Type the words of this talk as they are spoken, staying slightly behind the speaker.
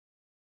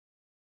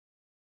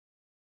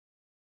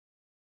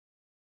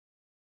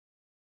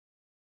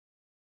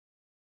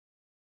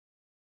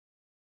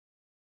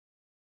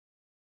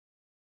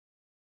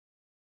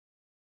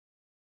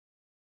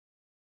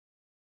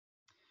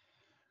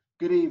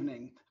Good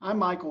evening. I'm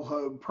Michael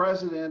Hoag,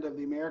 President of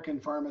the American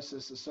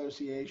Pharmacists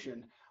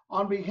Association.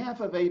 On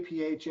behalf of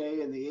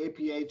APHA and the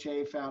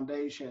APHA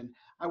Foundation,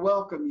 I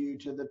welcome you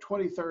to the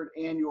 23rd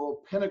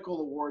Annual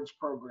Pinnacle Awards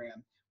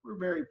Program. We're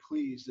very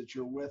pleased that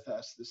you're with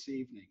us this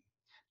evening.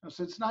 Now,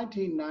 since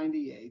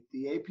 1998,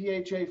 the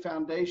APHA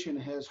Foundation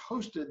has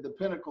hosted the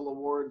Pinnacle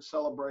Awards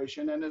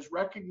celebration and has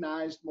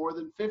recognized more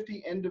than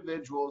 50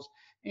 individuals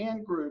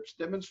and groups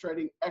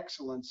demonstrating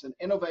excellence and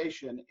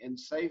innovation in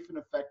safe and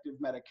effective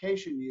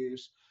medication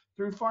use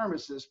through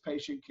pharmacist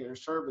patient care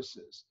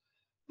services.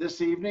 This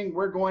evening,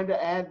 we're going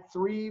to add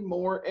 3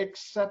 more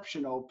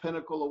exceptional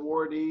Pinnacle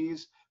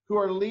awardees who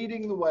are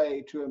leading the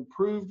way to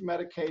improved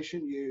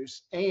medication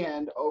use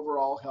and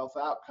overall health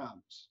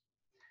outcomes.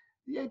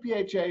 The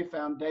APHA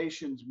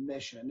Foundation's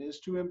mission is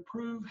to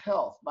improve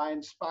health by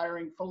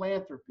inspiring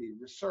philanthropy,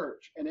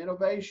 research, and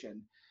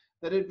innovation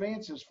that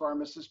advances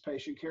pharmacist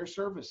patient care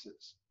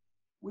services.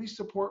 We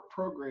support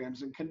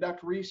programs and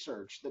conduct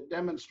research that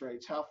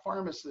demonstrates how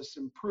pharmacists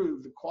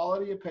improve the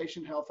quality of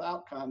patient health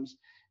outcomes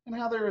and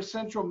how they're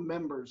essential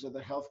members of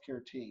the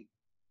healthcare team.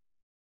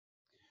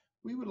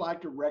 We would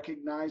like to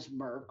recognize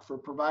Merck for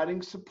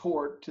providing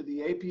support to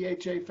the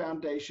APHA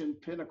Foundation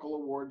Pinnacle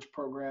Awards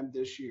program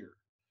this year.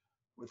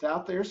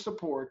 Without their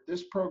support,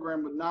 this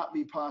program would not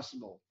be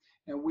possible,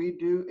 and we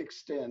do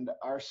extend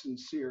our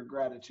sincere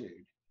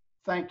gratitude.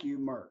 Thank you,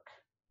 Merck.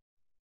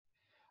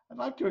 I'd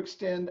like to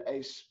extend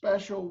a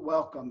special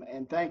welcome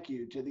and thank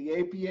you to the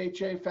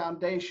APHA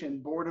Foundation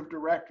Board of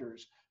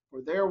Directors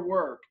for their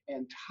work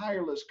and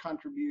tireless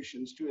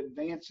contributions to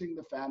advancing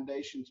the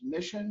Foundation's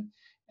mission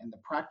and the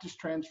practice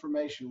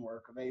transformation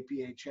work of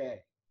APHA.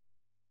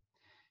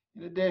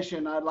 In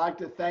addition, I'd like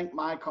to thank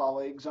my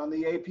colleagues on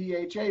the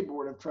APHA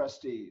Board of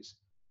Trustees,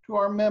 to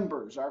our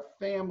members, our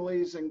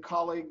families, and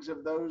colleagues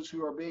of those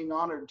who are being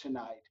honored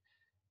tonight,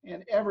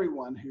 and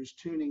everyone who's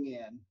tuning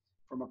in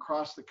from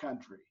across the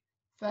country.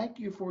 Thank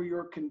you for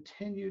your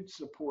continued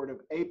support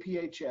of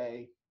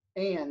APHA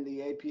and the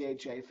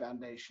APHA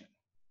Foundation.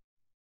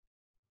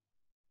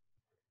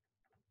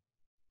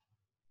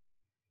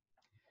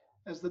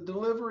 As the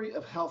delivery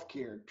of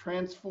healthcare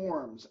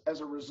transforms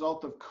as a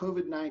result of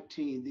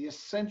COVID-19, the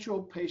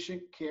essential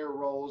patient care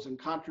roles and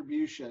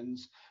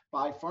contributions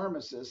by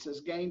pharmacists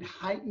has gained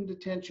heightened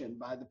attention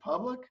by the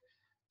public,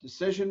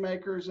 decision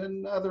makers,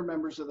 and other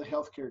members of the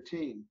healthcare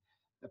team.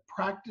 The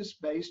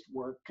practice-based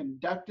work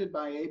conducted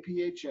by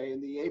APHA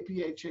and the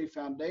APHA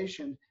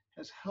Foundation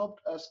has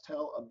helped us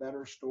tell a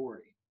better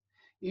story.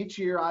 Each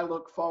year, I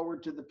look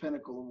forward to the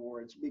Pinnacle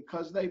Awards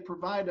because they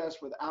provide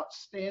us with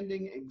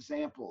outstanding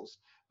examples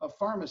of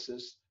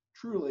pharmacists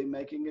truly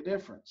making a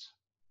difference.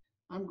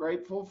 I'm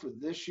grateful for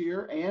this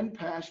year and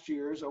past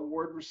years'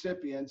 award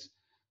recipients.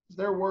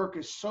 Their work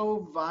is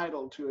so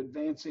vital to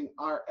advancing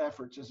our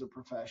efforts as a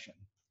profession.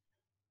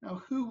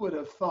 Now, who would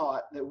have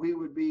thought that we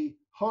would be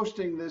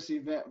hosting this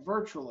event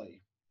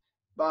virtually?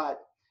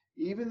 But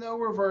even though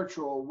we're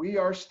virtual, we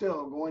are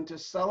still going to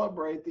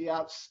celebrate the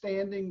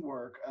outstanding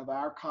work of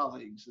our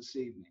colleagues this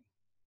evening.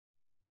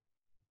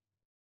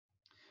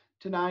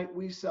 Tonight,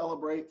 we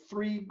celebrate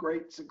 3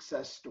 great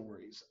success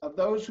stories of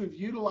those who've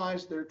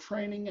utilized their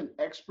training and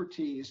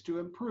expertise to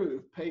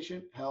improve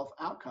patient health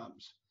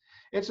outcomes.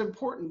 It's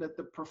important that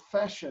the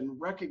profession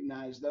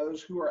recognize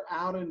those who are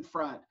out in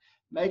front,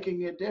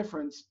 making a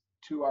difference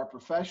to our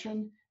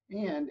profession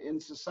and in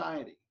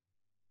society.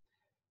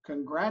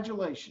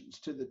 Congratulations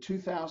to the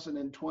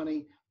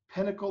 2020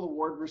 Pinnacle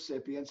Award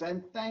recipients,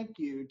 and thank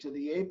you to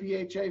the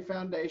APHA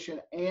Foundation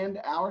and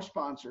our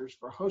sponsors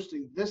for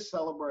hosting this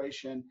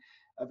celebration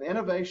of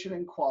innovation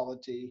and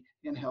quality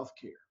in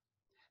healthcare.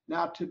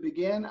 Now, to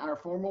begin our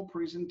formal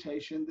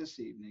presentation this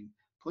evening,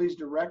 please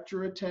direct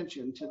your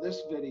attention to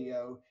this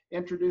video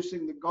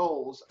introducing the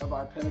goals of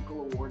our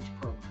Pinnacle Awards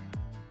program.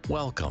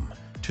 Welcome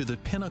to the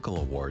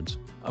Pinnacle Awards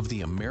of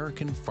the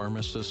American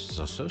Pharmacists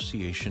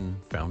Association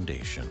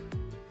Foundation.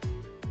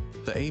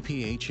 The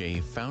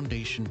APHA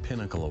Foundation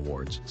Pinnacle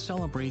Awards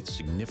celebrate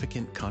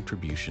significant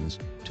contributions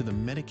to the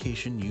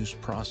medication use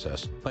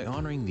process by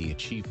honoring the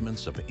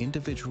achievements of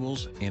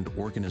individuals and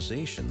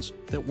organizations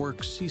that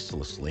work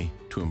ceaselessly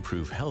to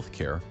improve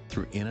healthcare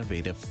through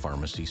innovative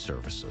pharmacy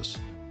services.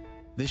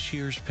 This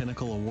year's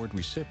Pinnacle Award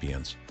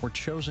recipients were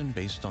chosen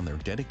based on their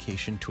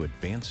dedication to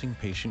advancing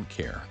patient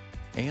care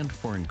and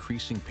for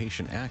increasing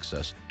patient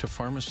access to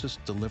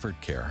pharmacist-delivered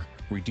care,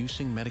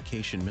 reducing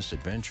medication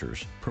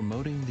misadventures,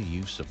 promoting the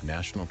use of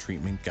national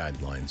treatment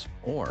guidelines,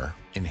 or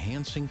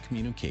enhancing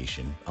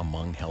communication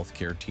among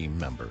healthcare team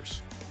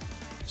members.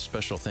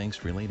 Special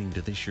thanks relating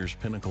to this year's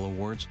Pinnacle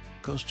Awards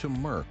goes to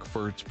Merck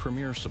for its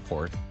premier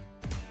support.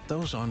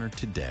 Those honored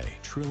today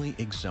truly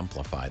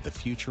exemplify the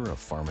future of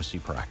pharmacy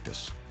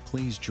practice.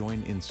 Please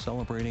join in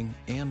celebrating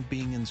and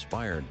being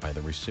inspired by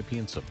the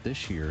recipients of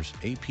this year's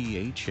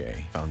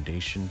APHA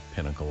Foundation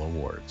Pinnacle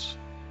Awards.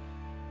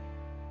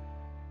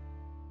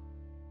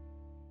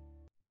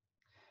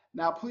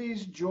 Now,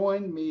 please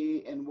join me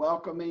in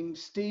welcoming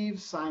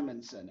Steve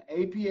Simonson,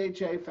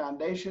 APHA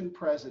Foundation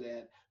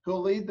President, who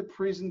will lead the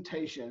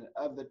presentation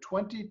of the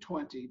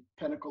 2020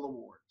 Pinnacle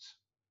Awards.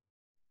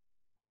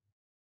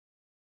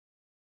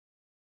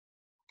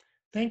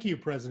 Thank you,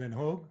 President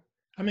Hoag.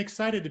 I'm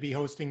excited to be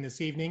hosting this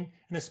evening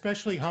and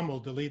especially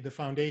humbled to lead the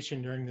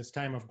foundation during this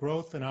time of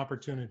growth and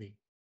opportunity.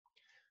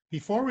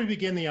 Before we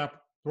begin the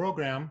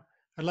program,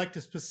 I'd like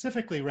to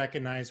specifically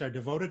recognize our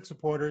devoted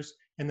supporters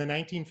and the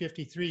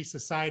 1953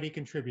 Society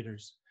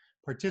contributors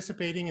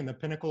participating in the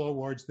Pinnacle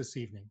Awards this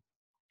evening.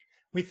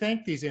 We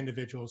thank these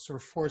individuals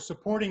for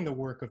supporting the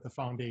work of the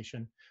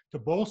foundation to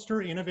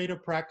bolster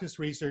innovative practice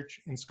research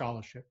and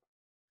scholarship.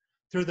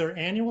 Through their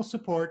annual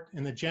support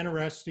and the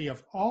generosity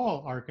of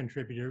all our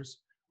contributors,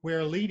 we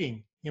are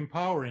leading,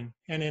 empowering,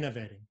 and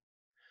innovating.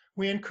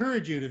 We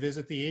encourage you to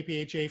visit the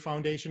APHA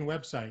Foundation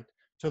website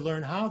to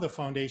learn how the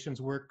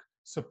foundation's work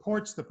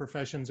supports the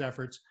profession's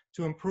efforts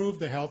to improve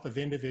the health of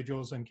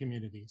individuals and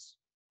communities.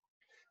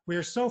 We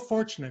are so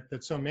fortunate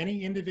that so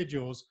many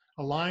individuals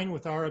align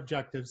with our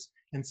objectives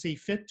and see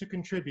fit to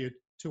contribute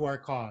to our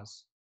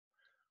cause.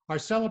 Our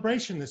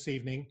celebration this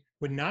evening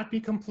would not be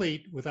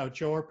complete without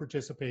your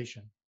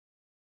participation.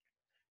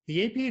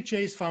 The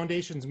APHA's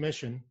Foundation's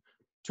mission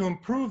to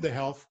improve the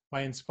health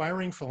by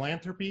inspiring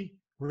philanthropy,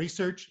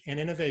 research, and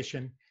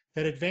innovation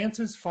that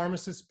advances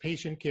pharmacists'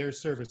 patient care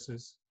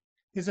services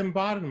is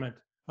embodiment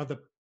of the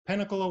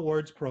Pinnacle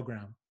Awards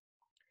program.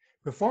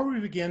 Before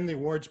we begin the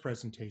awards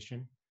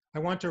presentation, I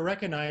want to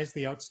recognize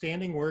the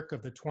outstanding work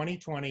of the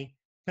 2020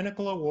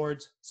 Pinnacle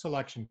Awards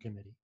Selection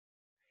Committee.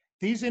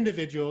 These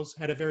individuals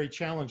had a very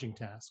challenging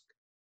task.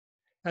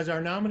 As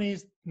our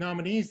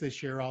nominees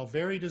this year are all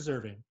very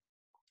deserving,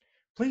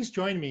 please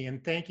join me in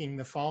thanking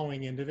the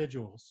following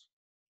individuals: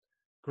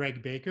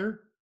 Greg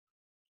Baker,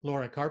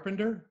 Laura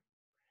Carpenter,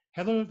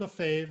 Heather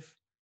Lefebvre,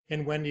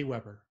 and Wendy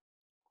Weber.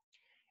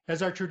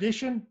 As our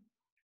tradition,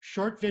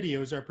 short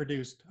videos are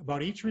produced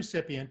about each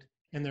recipient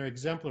and their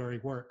exemplary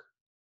work.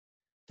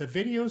 The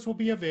videos will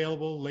be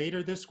available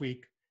later this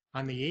week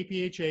on the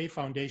APHA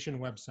Foundation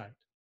website.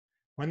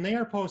 When they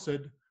are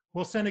posted,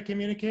 we'll send a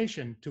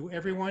communication to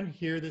everyone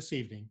here this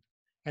evening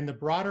and the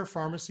broader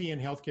pharmacy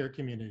and healthcare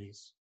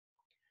communities.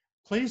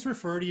 Please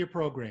refer to your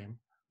program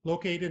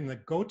located in the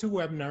Go to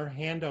Webinar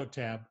handout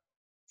tab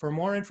for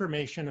more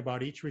information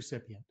about each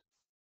recipient.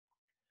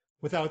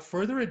 Without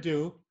further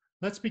ado,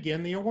 let's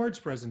begin the awards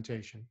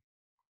presentation.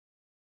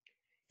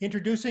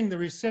 Introducing the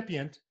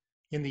recipient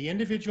in the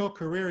Individual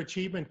Career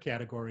Achievement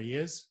category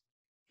is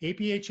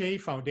APHA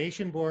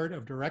Foundation Board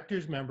of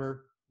Directors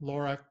member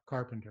Laura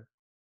Carpenter.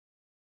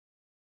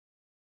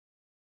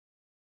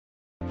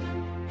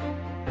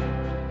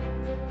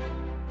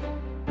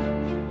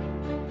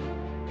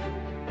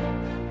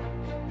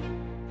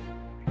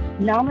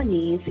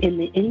 Nominees in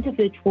the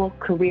Individual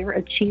Career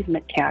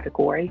Achievement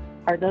category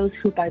are those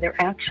who by their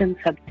actions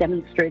have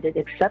demonstrated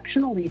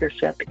exceptional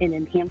leadership in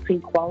enhancing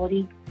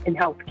quality in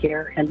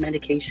healthcare and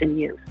medication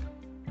use.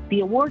 The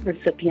award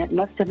recipient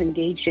must have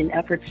engaged in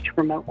efforts to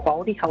promote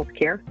quality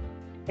healthcare,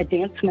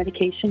 advance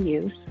medication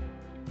use,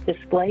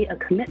 display a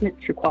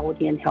commitment to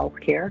quality in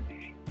healthcare,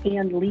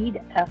 and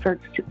lead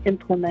efforts to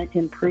implement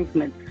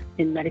improvements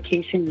in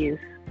medication use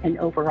and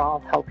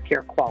overall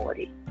healthcare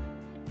quality.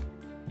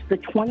 The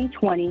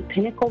 2020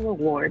 Pinnacle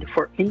Award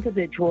for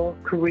Individual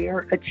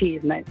Career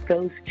Achievement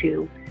goes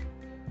to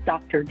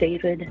Dr.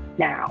 David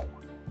Now.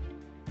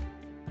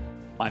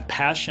 My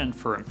passion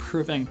for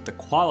improving the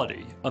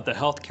quality of the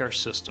healthcare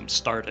system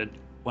started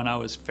when I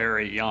was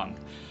very young.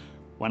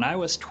 When I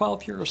was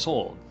 12 years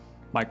old,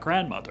 my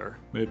grandmother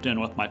moved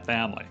in with my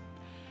family.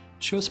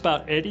 She was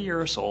about 80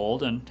 years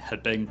old and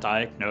had been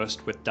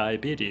diagnosed with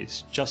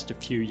diabetes just a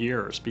few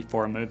years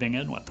before moving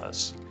in with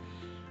us.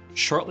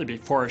 Shortly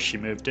before she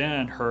moved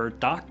in, her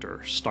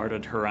doctor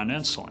started her on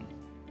insulin.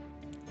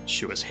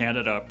 She was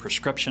handed a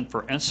prescription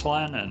for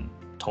insulin and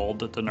told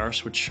that the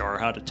nurse would show her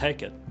how to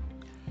take it.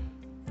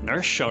 The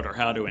nurse showed her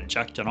how to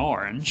inject an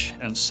orange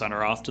and sent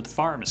her off to the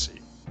pharmacy.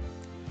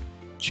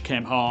 She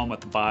came home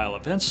with a vial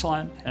of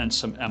insulin and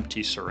some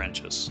empty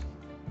syringes.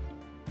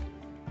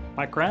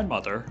 My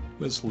grandmother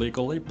was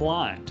legally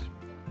blind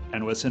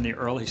and was in the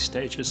early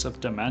stages of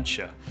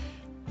dementia.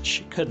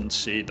 She couldn't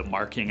see the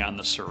marking on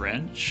the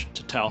syringe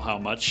to tell how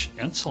much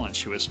insulin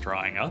she was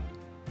drawing up,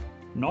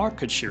 nor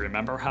could she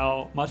remember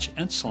how much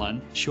insulin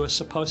she was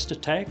supposed to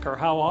take or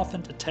how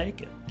often to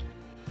take it.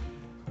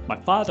 My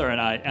father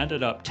and I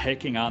ended up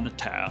taking on the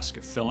task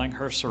of filling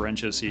her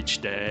syringes each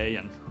day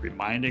and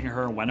reminding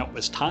her when it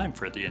was time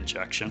for the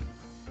injection.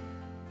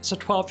 As a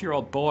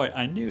 12-year-old boy,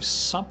 I knew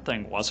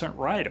something wasn't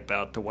right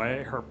about the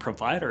way her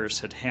providers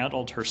had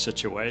handled her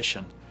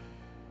situation.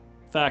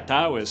 In fact,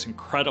 I was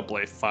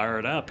incredibly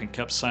fired up and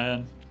kept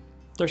saying,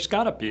 "There's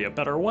got to be a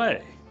better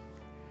way."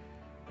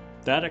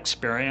 That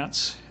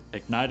experience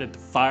ignited the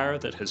fire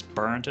that has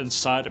burned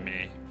inside of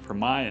me for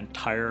my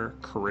entire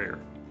career.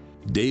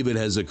 David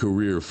has a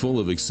career full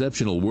of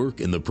exceptional work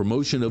in the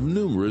promotion of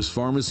numerous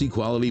pharmacy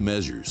quality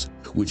measures,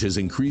 which has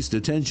increased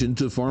attention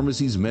to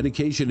pharmacy's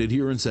medication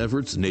adherence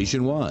efforts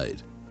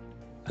nationwide.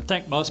 I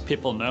think most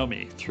people know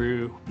me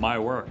through my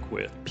work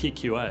with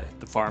PQA,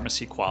 the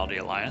Pharmacy Quality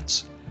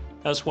Alliance,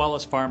 as well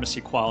as Pharmacy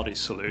Quality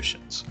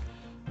Solutions.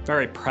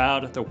 Very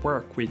proud of the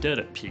work we did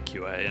at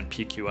PQA and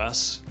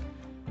PQS.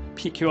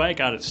 PQA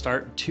got its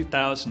start in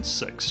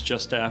 2006,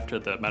 just after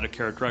the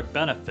Medicare drug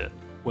benefit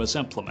was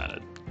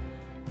implemented.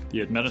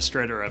 The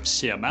administrator of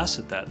CMS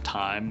at that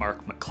time,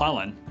 Mark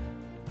McClellan,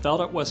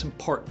 felt it was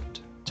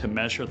important to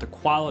measure the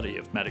quality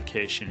of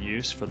medication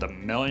use for the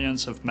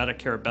millions of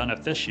Medicare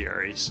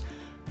beneficiaries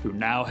who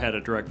now had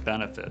a drug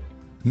benefit.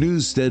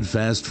 New's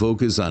steadfast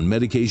focus on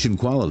medication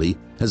quality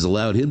has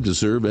allowed him to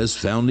serve as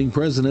founding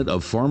president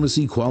of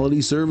Pharmacy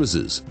Quality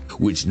Services,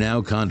 which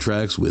now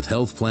contracts with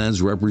health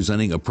plans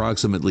representing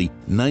approximately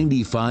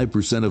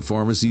 95% of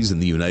pharmacies in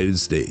the United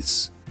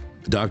States.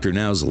 Dr.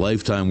 Now's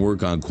lifetime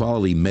work on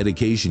quality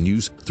medication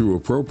use through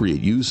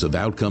appropriate use of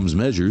outcomes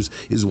measures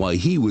is why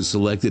he was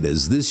selected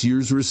as this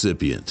year's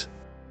recipient.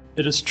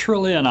 It is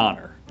truly an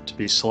honor to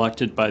be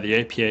selected by the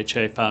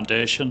APhA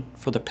Foundation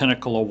for the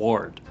Pinnacle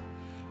Award.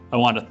 I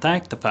want to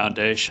thank the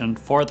Foundation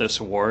for this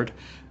award,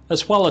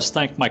 as well as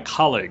thank my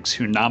colleagues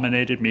who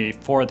nominated me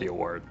for the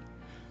award.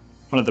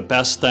 One of the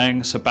best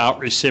things about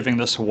receiving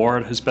this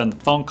award has been the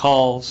phone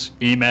calls,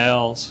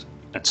 emails,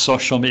 and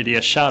social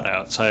media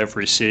shout-outs I have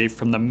received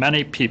from the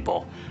many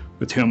people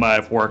with whom I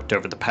have worked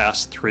over the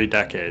past 3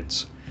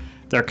 decades.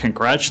 Their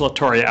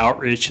congratulatory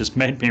outreach has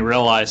made me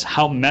realize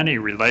how many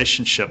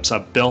relationships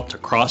I've built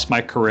across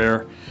my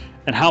career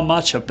and how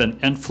much I've been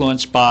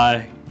influenced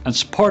by and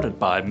supported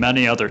by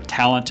many other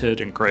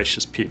talented and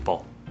gracious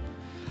people.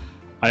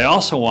 I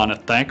also want to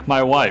thank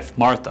my wife,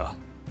 Martha,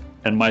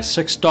 and my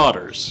 6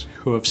 daughters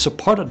who have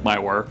supported my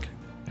work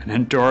and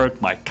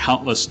endured my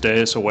countless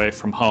days away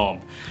from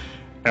home.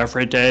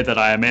 Every day that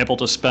I am able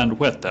to spend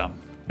with them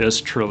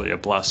is truly a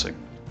blessing.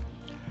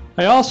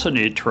 I also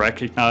need to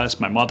recognize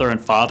my mother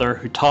and father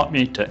who taught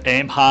me to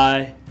aim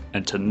high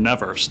and to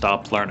never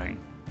stop learning.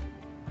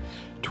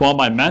 To all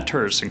my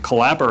mentors and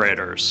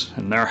collaborators,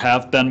 and there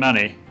have been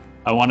many,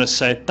 I want to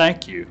say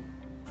thank you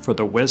for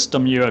the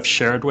wisdom you have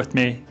shared with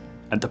me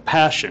and the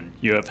passion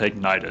you have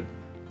ignited.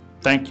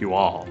 Thank you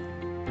all.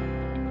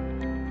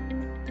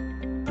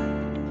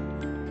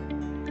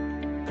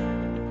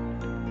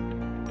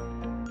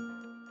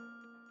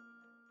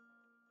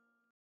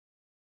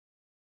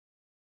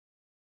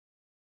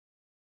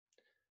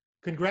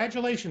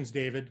 Congratulations,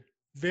 David.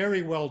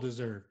 Very well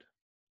deserved.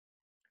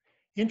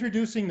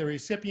 Introducing the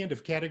recipient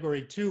of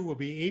Category 2 will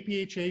be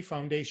APhA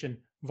Foundation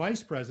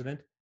Vice President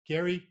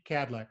Gary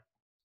Kadlec.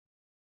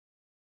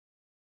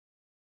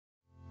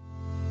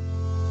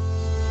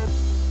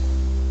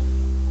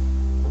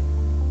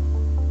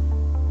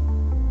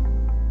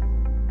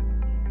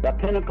 The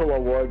Pinnacle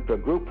Award for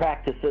Group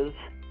Practices,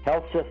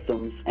 Health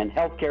Systems, and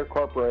Healthcare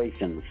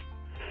Corporations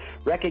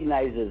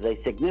recognizes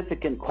a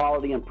significant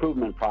quality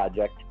improvement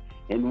project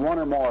in one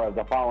or more of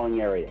the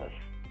following areas: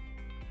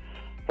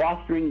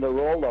 fostering the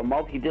role of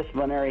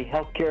multidisciplinary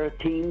healthcare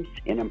teams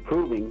in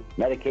improving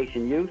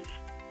medication use,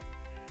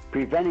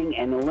 preventing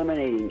and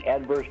eliminating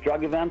adverse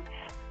drug events,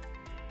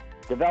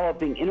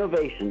 developing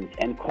innovations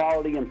and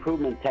quality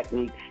improvement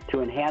techniques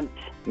to enhance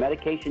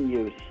medication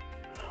use,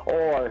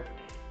 or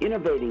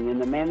innovating in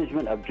the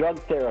management of drug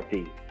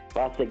therapy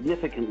while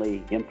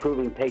significantly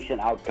improving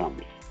patient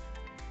outcomes.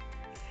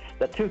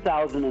 The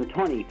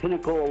 2020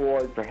 Pinnacle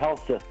Award for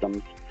Health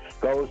Systems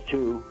goes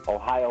to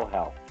Ohio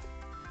Health.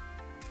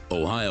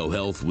 Ohio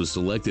Health was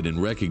selected in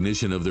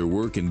recognition of their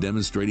work in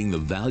demonstrating the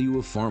value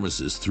of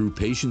pharmacists through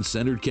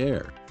patient-centered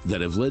care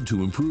that have led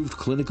to improved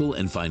clinical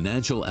and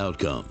financial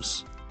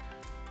outcomes.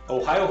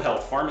 Ohio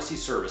Health Pharmacy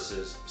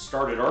Services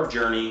started our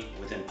journey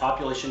within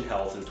population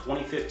health in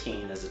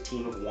 2015 as a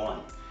team of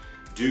 1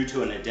 due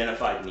to an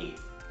identified need.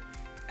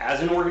 As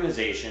an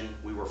organization,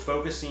 we were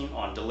focusing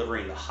on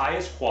delivering the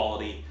highest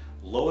quality,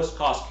 lowest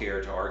cost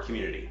care to our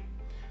community.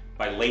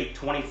 By late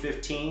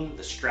 2015,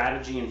 the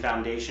strategy and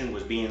foundation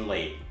was being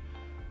laid.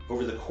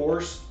 Over the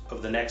course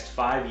of the next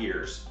 5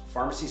 years,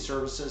 Pharmacy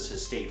Services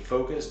has stayed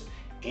focused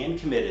and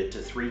committed to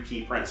 3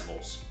 key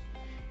principles.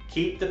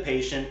 Keep the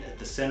patient at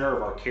the center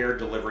of our care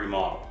delivery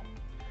model.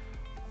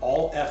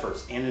 All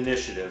efforts and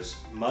initiatives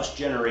must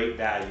generate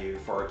value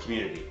for our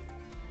community.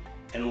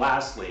 And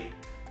lastly,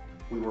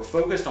 we were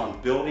focused on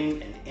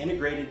building an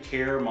integrated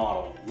care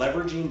model,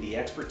 leveraging the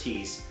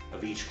expertise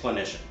of each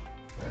clinician.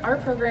 Our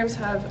programs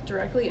have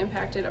directly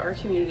impacted our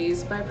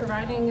communities by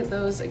providing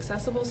those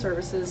accessible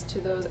services to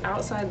those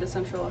outside the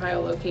Central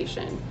Ohio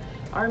location.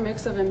 Our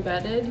mix of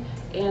embedded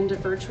and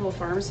virtual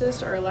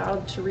pharmacists are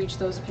allowed to reach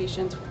those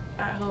patients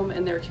at home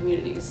in their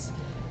communities.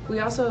 We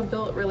also have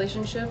built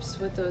relationships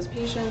with those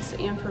patients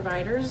and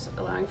providers,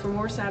 allowing for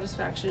more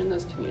satisfaction in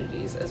those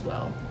communities as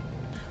well.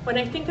 When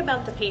I think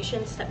about the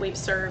patients that we've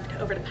served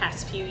over the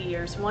past few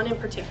years, one in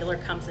particular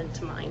comes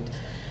into mind.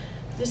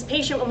 This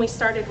patient, when we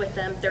started with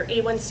them, their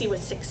A1C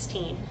was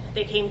 16.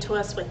 They came to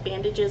us with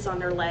bandages on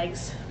their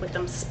legs, with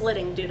them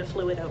splitting due to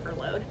fluid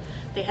overload.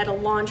 They had a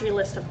laundry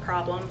list of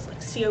problems like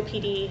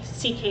COPD,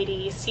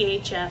 CKD,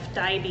 CHF,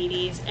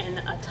 diabetes, and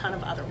a ton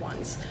of other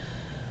ones.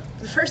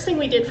 The first thing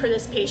we did for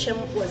this patient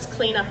was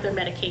clean up their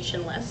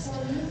medication list.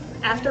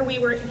 After we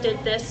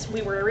did this,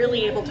 we were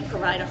really able to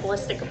provide a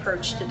holistic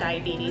approach to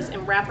diabetes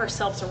and wrap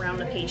ourselves around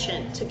the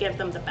patient to give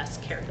them the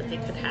best care that they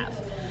could have.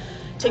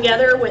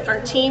 Together with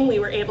our team, we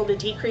were able to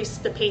decrease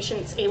the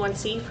patient's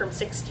A1C from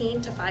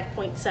 16 to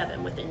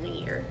 5.7 within the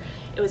year.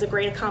 It was a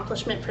great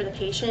accomplishment for the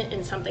patient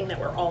and something that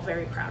we're all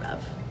very proud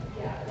of.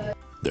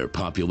 Their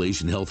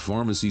Population Health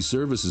Pharmacy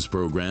Services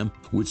program,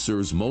 which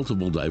serves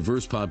multiple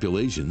diverse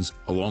populations,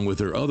 along with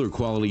their other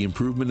quality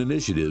improvement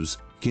initiatives,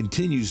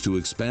 continues to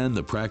expand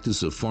the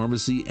practice of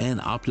pharmacy and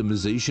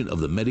optimization of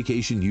the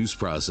medication use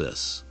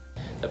process.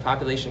 The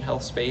population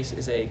health space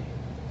is a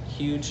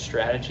huge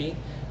strategy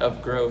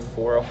of growth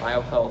for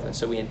Ohio Health, and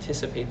so we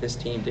anticipate this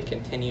team to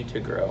continue to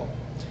grow.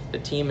 The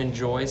team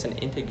enjoys an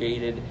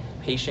integrated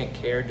patient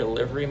care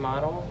delivery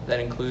model that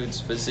includes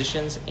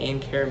physicians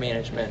and care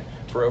management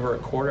for over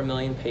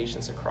 250,000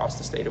 patients across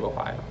the state of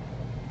Ohio.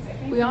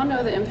 We all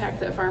know the impact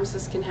that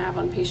pharmacists can have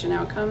on patient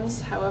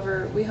outcomes.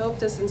 However, we hope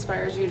this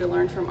inspires you to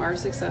learn from our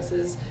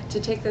successes to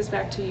take this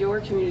back to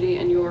your community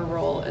and your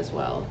role as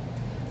well.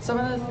 Some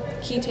of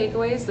the key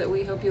takeaways that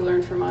we hope you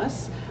learn from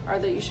us are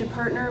that you should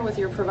partner with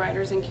your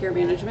providers in care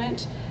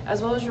management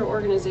as well as your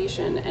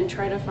organization and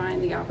try to find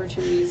the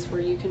opportunities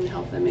where you can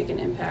help them make an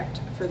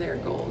impact for their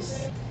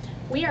goals.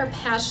 We are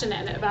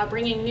passionate about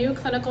bringing new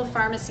clinical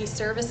pharmacy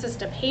services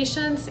to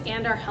patients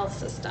and our health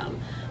system,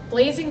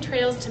 blazing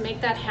trails to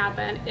make that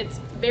happen. It's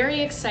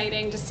very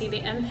exciting to see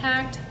the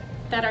impact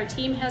that our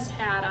team has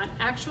had on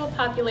actual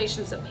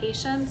populations of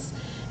patients,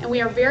 and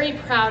we are very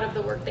proud of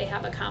the work they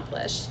have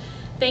accomplished.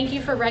 Thank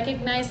you for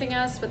recognizing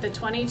us with the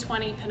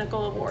 2020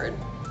 Pinnacle Award.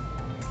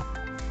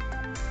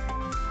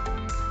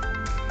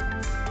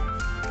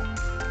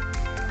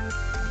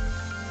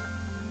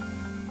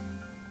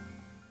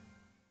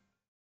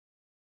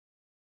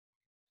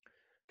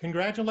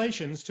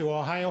 Congratulations to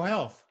Ohio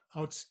Health.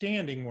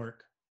 Outstanding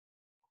work.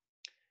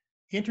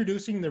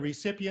 Introducing the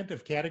recipient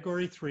of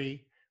Category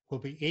 3 will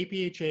be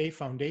APhA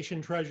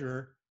Foundation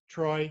Treasurer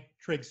Troy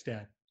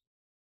Trigstad.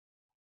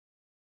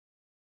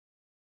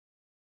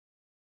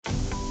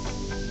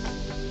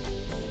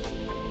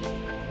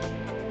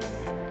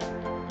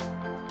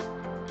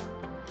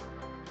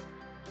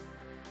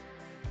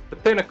 The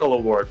Pinnacle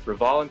Award for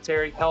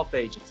Voluntary Health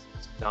Agencies,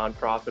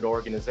 nonprofit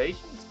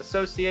organizations,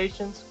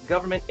 associations,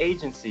 government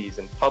agencies,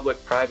 and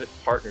public-private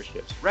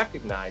partnerships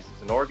recognizes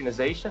an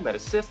organization that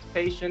assists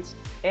patients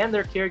and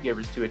their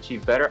caregivers to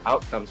achieve better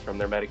outcomes from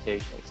their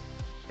medications.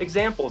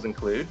 Examples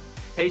include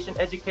patient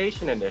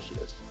education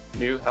initiatives,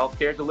 new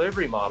healthcare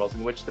delivery models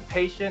in which the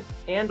patient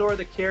and/or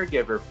the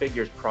caregiver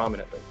figures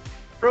prominently,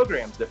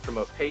 programs that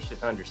promote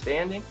patient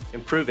understanding,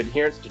 improve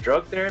adherence to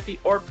drug therapy,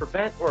 or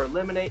prevent or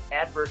eliminate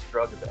adverse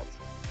drug events,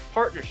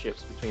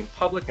 partnerships between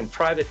public and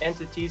private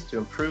entities to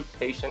improve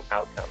patient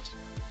outcomes.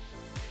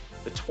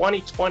 The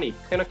 2020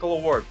 Pinnacle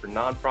Award for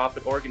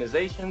Nonprofit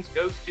Organizations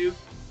goes to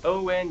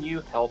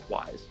ONU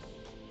HealthWise.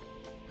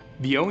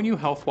 The ONU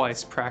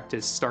HealthWise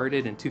practice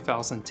started in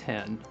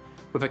 2010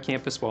 with a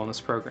campus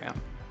wellness program.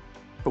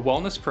 The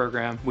wellness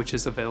program, which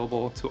is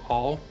available to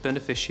all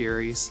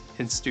beneficiaries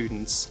and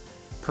students,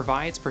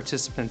 provides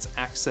participants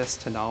access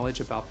to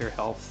knowledge about their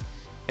health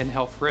and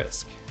health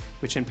risk,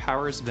 which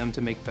empowers them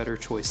to make better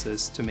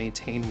choices to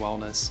maintain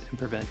wellness and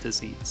prevent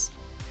disease.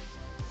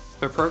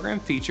 The program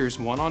features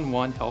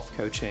one-on-one health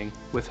coaching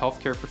with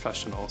healthcare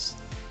professionals,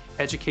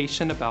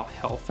 education about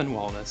health and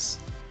wellness,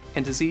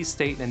 and disease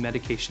state and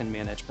medication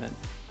management.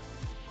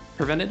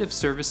 Preventative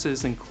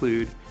services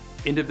include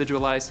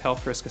individualized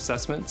health risk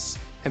assessments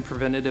and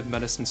preventative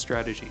medicine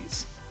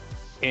strategies,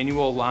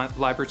 annual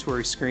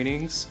laboratory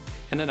screenings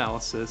and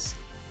analysis,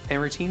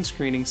 and routine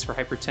screenings for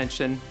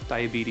hypertension,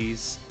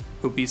 diabetes,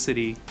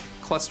 obesity,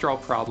 cholesterol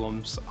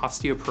problems,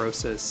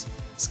 osteoporosis,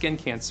 skin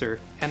cancer,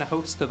 and a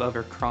host of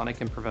other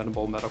chronic and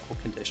preventable medical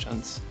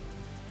conditions.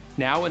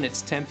 Now in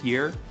its 10th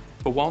year,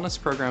 the wellness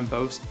program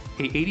boasts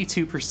a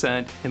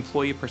 82%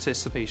 employee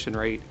participation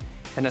rate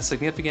and has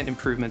significant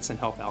improvements in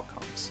health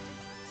outcomes.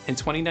 In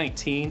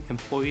 2019,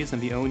 employees in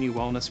the ONU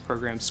Wellness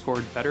Program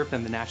scored better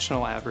than the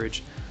national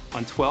average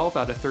on 12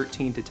 out of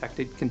 13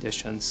 detected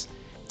conditions,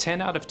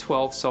 10 out of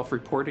 12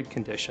 self-reported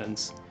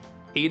conditions,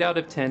 8 out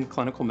of 10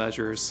 clinical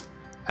measures.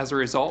 As a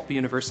result, the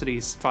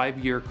university's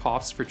 5-year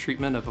cost for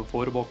treatment of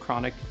avoidable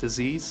chronic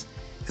disease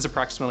is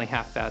approximately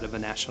half that of a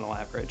national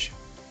average.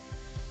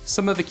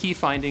 Some of the key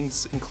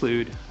findings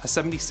include a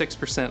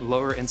 76%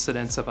 lower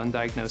incidence of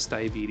undiagnosed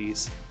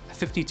diabetes, a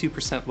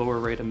 52% lower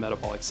rate of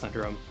metabolic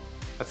syndrome,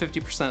 a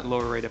 50%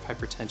 lower rate of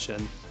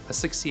hypertension, a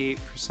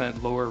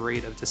 68% lower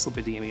rate of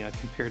dyslipidemia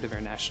compared to their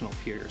national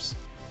peers.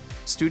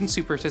 Students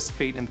who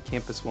participate in the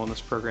campus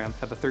wellness program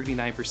have a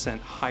 39%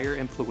 higher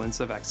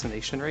influenza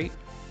vaccination rate,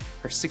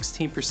 are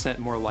 16%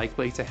 more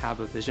likely to have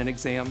a vision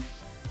exam,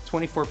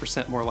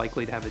 24% more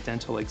likely to have a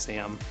dental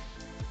exam,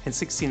 and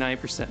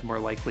 69% more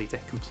likely to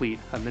complete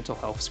a mental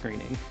health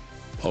screening.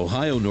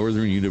 Ohio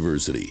Northern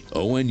University,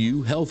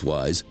 ONU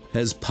HealthWise,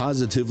 has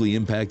positively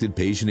impacted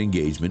patient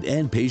engagement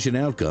and patient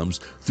outcomes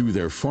through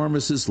their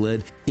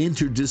pharmacist-led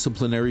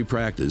interdisciplinary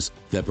practice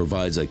that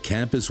provides a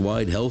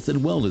campus-wide health and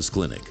wellness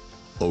clinic,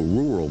 a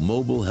rural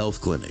mobile health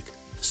clinic,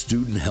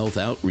 student health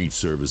outreach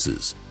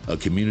services, a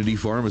community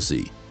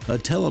pharmacy, a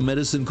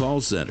telemedicine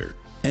call center,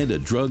 and a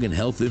drug and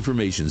health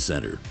information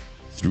center.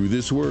 Through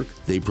this work,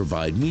 they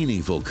provide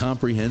meaningful,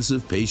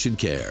 comprehensive patient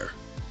care.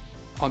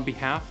 On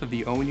behalf of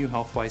the ONU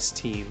HealthWise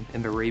team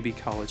and the Raby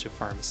College of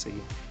Pharmacy,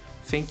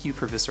 thank you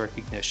for this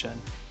recognition.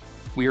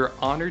 We are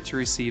honored to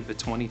receive the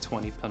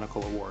 2020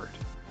 Pinnacle Award.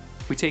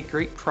 We take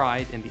great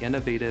pride in the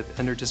innovative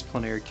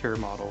interdisciplinary care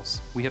models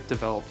we have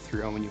developed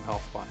through ONU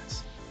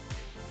HealthWise.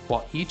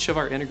 While each of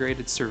our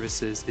integrated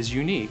services is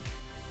unique,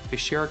 they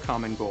share a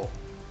common goal: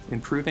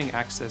 improving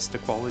access to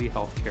quality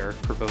health care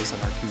for those in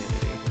our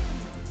community.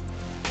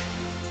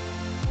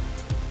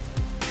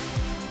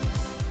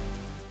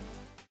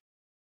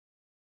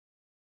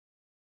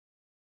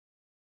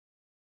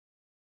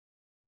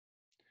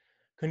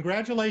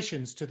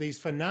 Congratulations to these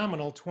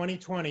phenomenal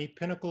 2020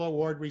 Pinnacle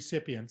Award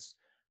recipients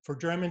for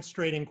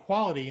demonstrating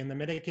quality in the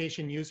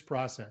medication use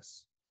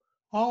process.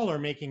 All are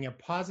making a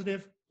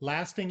positive,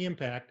 lasting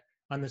impact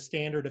on the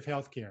standard of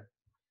healthcare.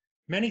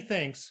 Many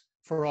thanks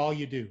for all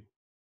you do.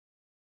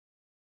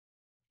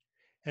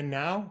 And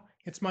now,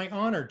 it's my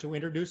honor to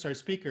introduce our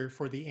speaker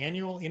for the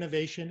annual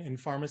Innovation in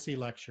Pharmacy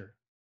Lecture.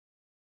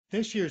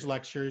 This year's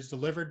lecture is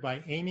delivered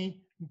by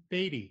Amy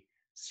Beatty,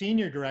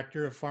 Senior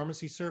Director of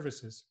Pharmacy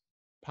Services,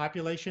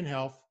 Population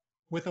Health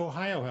with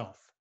Ohio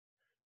Health.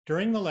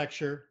 During the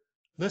lecture,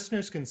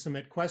 listeners can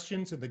submit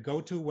questions in the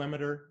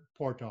GoToWebinar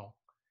portal,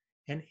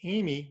 and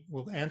Amy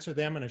will answer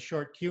them in a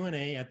short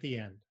Q&A at the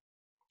end.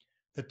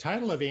 The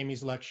title of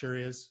Amy's lecture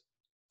is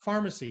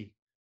Pharmacy,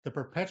 the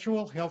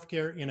Perpetual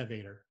Healthcare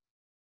Innovator.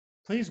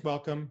 Please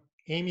welcome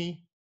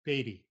Amy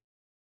Beatty.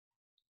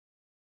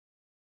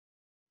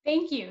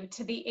 Thank you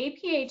to the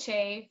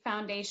APhA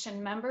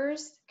Foundation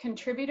members,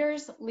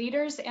 contributors,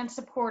 leaders, and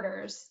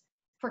supporters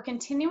for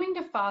continuing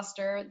to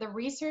foster the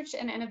research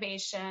and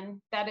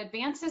innovation that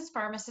advances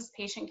pharmacist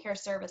patient care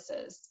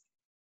services.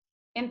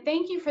 And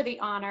thank you for the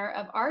honor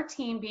of our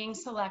team being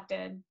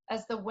selected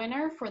as the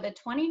winner for the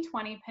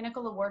 2020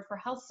 Pinnacle Award for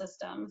Health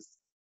Systems,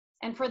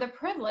 and for the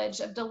privilege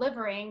of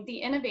delivering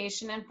the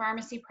Innovation in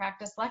Pharmacy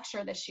Practice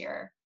lecture this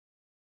year.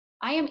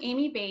 I am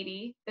Amy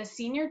Beatty, the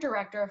Senior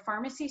Director of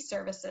Pharmacy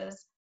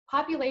Services,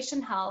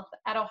 Population Health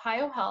at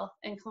Ohio Health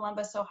in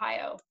Columbus,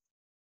 Ohio.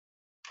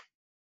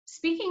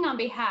 Speaking on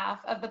behalf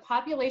of the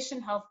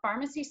Population Health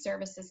Pharmacy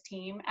Services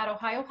team at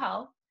Ohio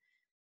Health,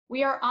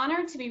 we are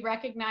honored to be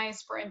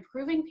recognized for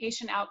improving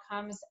patient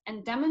outcomes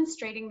and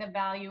demonstrating the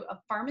value of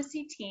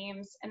pharmacy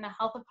teams in the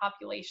health of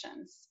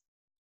populations.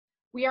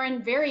 We are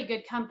in very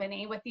good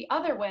company with the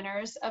other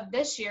winners of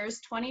this year's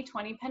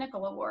 2020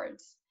 Pinnacle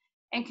Awards,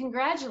 and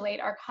congratulate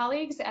our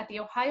colleagues at the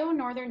Ohio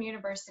Northern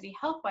University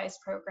HealthWise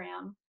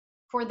program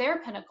for their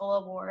Pinnacle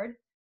Award,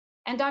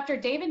 and Dr.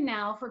 David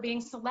Now for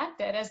being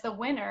selected as the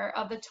winner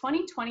of the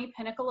 2020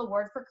 Pinnacle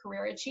Award for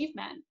Career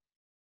Achievement.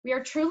 We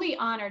are truly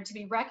honored to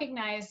be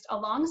recognized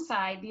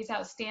alongside these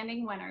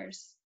outstanding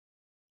winners.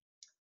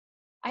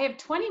 I have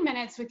 20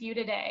 minutes with you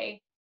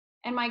today,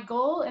 and my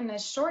goal in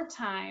this short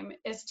time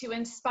is to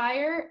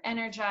inspire,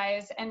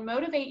 energize, and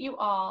motivate you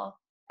all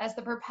as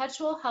the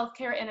perpetual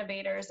healthcare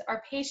innovators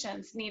our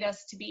patients need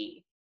us to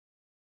be.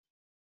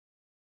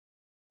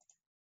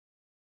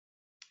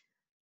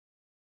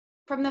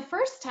 From the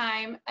first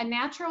time a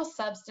natural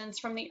substance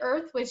from the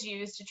earth was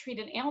used to treat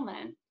an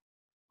ailment,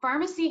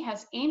 pharmacy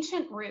has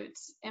ancient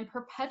roots in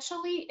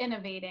perpetually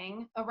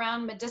innovating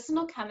around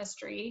medicinal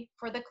chemistry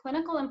for the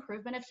clinical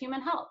improvement of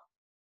human health.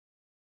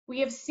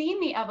 We have seen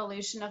the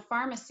evolution of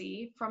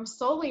pharmacy from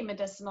solely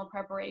medicinal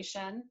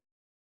preparation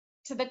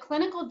to the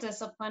clinical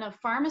discipline of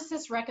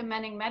pharmacists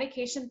recommending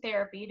medication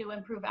therapy to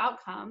improve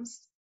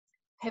outcomes,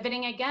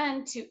 pivoting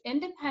again to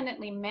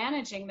independently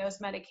managing those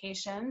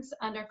medications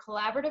under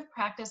collaborative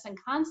practice and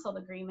consult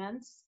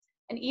agreements,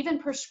 and even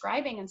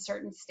prescribing in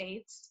certain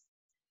states,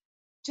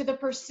 to the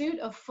pursuit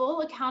of full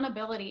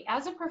accountability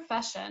as a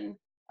profession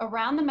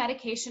around the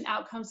medication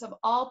outcomes of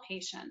all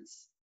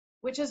patients,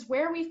 which is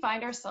where we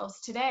find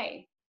ourselves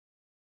today,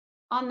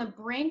 on the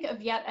brink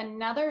of yet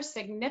another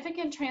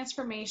significant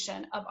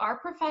transformation of our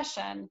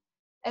profession,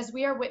 as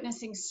we are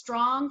witnessing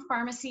strong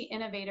pharmacy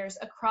innovators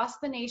across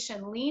the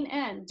nation lean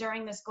in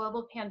during this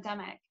global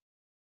pandemic,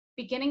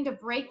 beginning to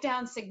break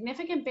down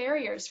significant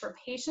barriers for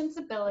patients'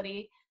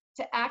 ability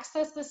to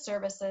access the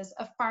services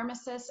of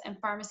pharmacists and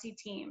pharmacy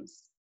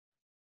teams.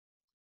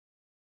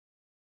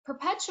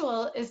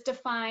 Perpetual is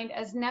defined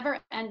as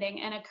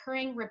never-ending and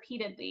occurring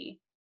repeatedly.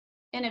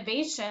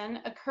 Innovation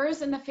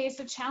occurs in the face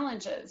of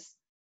challenges,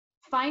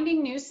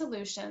 finding new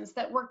solutions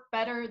that work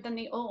better than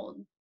the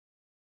old.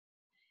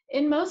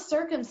 In most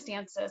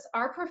circumstances,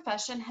 our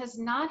profession has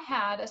not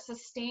had a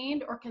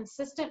sustained or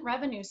consistent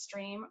revenue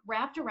stream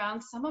wrapped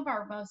around some of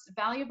our most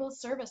valuable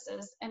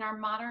services in our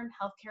modern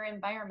healthcare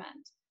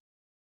environment.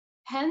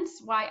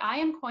 Hence why I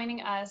am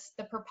coining us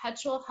the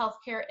perpetual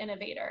healthcare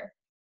innovator.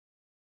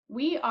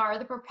 We are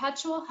the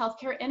perpetual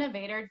healthcare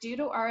innovator due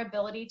to our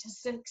ability to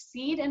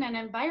succeed in an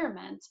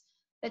environment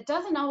that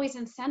doesn't always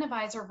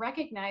incentivize or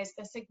recognize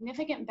the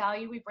significant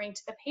value we bring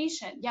to the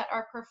patient, yet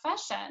our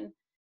profession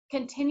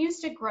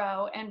continues to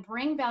grow and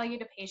bring value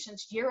to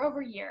patients year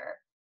over year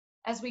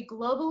as we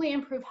globally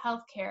improve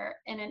healthcare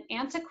in an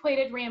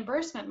antiquated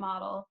reimbursement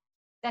model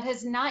that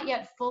has not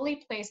yet fully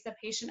placed the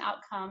patient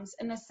outcomes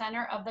in the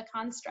center of the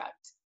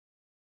construct.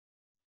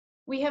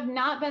 We have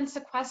not been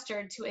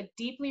sequestered to a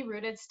deeply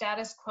rooted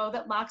status quo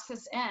that locks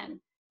us in.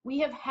 We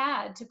have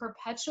had to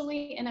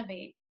perpetually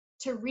innovate,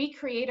 to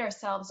recreate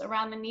ourselves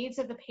around the needs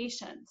of the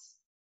patients,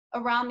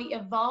 around the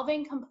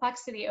evolving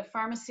complexity of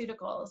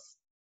pharmaceuticals,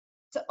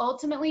 to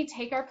ultimately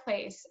take our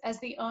place as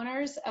the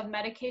owners of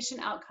medication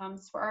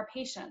outcomes for our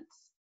patients.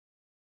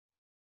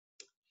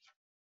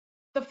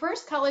 The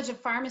first College of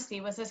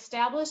Pharmacy was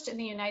established in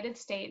the United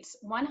States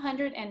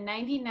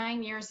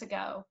 199 years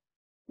ago,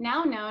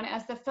 now known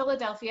as the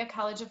Philadelphia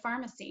College of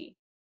Pharmacy.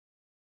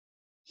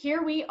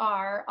 Here we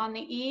are on the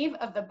eve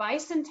of the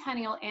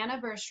bicentennial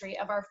anniversary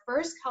of our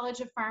first College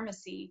of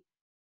Pharmacy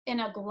in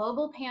a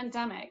global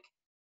pandemic,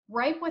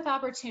 ripe with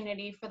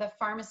opportunity for the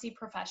pharmacy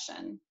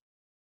profession.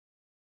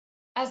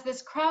 As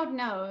this crowd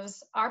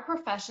knows, our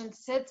profession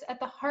sits at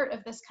the heart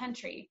of this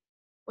country,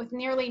 with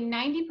nearly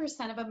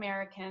 90% of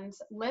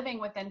Americans living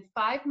within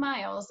 5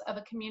 miles of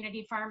a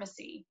community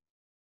pharmacy.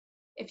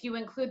 If you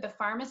include the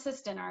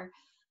pharmacist in our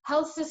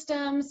health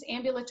systems,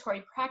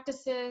 ambulatory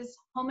practices,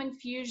 home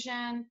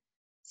infusion,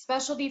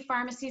 specialty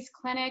pharmacies,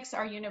 clinics,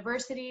 our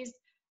universities,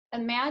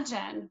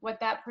 imagine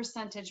what that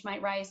percentage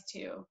might rise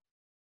to.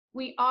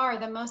 We are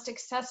the most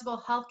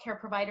accessible healthcare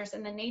providers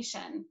in the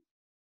nation.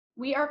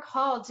 We are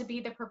called to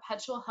be the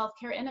perpetual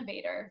healthcare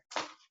innovator.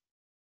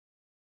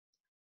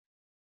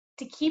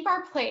 To keep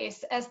our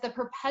place as the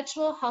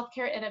perpetual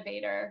healthcare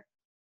innovator,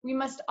 we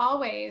must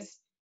always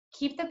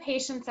keep the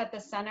patients at the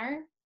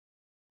center,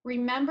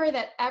 remember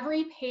that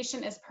every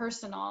patient is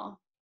personal,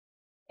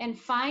 and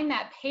find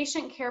that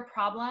patient care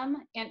problem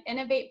and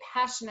innovate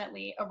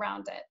passionately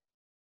around it.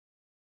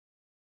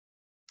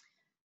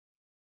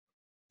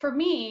 For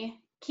me,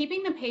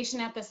 keeping the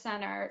patient at the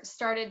center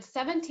started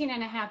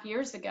 17.5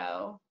 years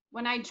ago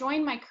when I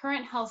joined my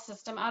current health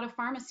system out of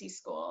pharmacy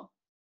school.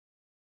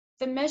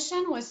 The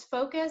mission was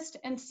focused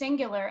and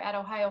singular at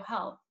Ohio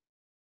Health: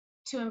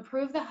 to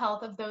improve the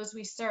health of those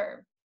we serve.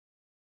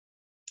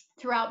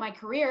 Throughout my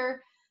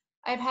career,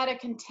 I've had a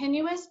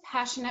continuous,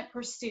 passionate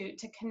pursuit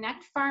to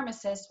connect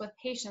pharmacists with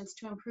patients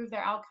to improve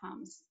their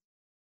outcomes.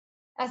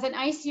 As an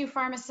ICU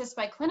pharmacist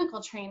by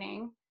clinical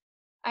training,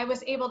 I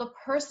was able to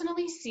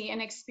personally see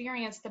and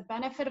experience the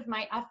benefit of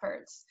my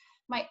efforts,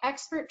 my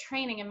expert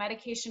training in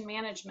medication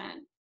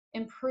management,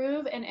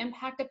 improve and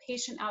impact a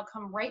patient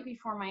outcome right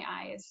before my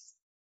eyes.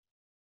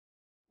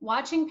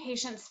 Watching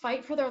patients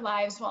fight for their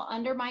lives while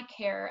under my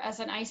care as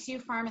an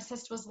ICU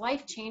pharmacist was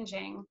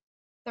life-changing.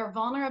 Their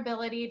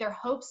vulnerability, their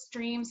hopes,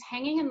 dreams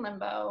hanging in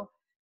limbo,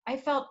 I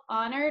felt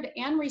honored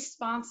and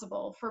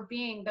responsible for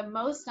being the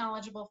most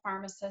knowledgeable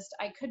pharmacist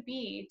I could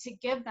be to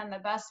give them the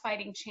best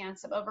fighting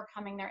chance of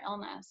overcoming their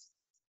illness.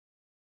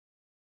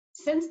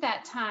 Since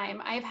that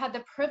time, I've had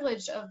the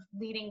privilege of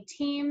leading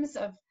teams,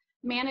 of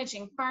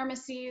managing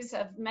pharmacies,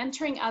 of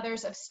mentoring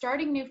others, of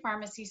starting new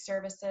pharmacy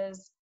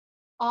services,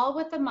 all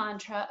with the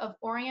mantra of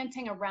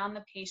orienting around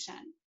the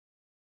patient,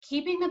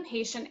 keeping the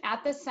patient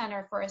at the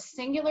center for a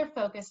singular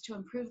focus to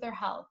improve their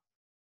health.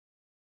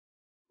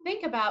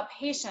 Think about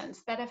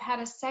patients that have had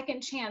a second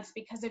chance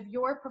because of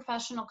your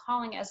professional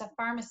calling as a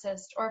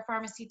pharmacist or a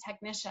pharmacy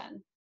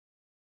technician,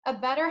 a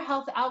better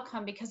health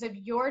outcome because of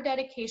your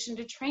dedication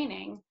to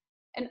training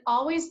and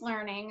always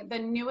learning the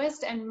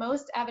newest and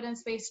most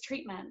evidence-based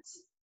treatments,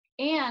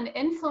 and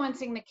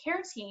influencing the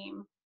care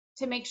team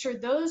to make sure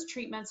those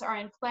treatments are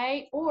in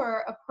play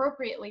or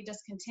appropriately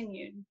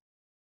discontinued.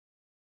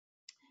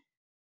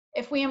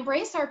 If we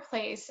embrace our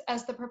place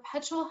as the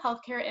perpetual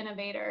healthcare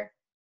innovator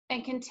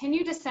and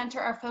continue to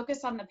center our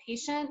focus on the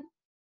patient,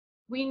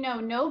 we know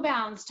no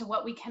bounds to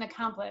what we can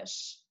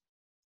accomplish.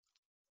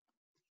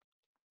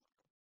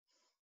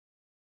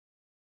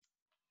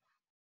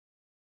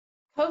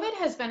 COVID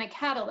has been a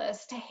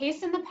catalyst to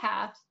hasten the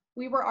path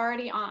we were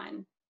already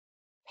on.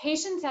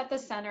 Patients at the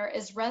center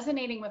is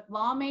resonating with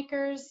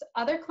lawmakers,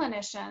 other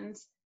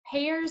clinicians,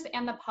 payers,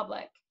 and the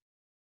public.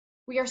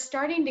 We are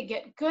starting to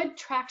get good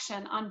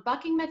traction on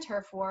bucking the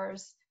turf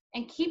wars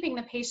and keeping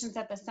the patients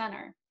at the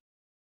center.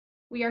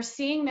 We are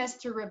seeing this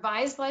through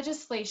revised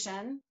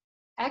legislation,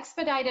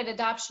 expedited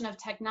adoption of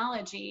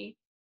technology,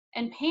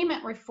 and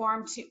payment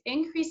reform to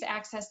increase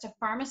access to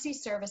pharmacy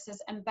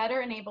services and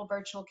better enable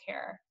virtual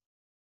care.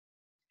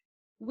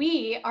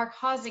 We are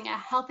causing a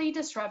healthy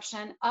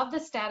disruption of the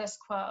status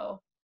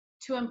quo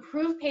to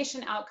improve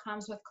patient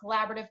outcomes with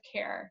collaborative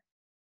care.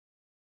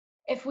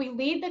 If we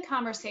lead the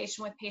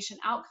conversation with patient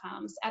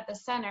outcomes at the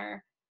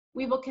center,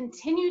 we will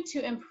continue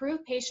to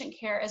improve patient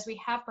care as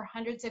we have for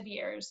hundreds of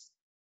years,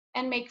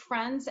 and make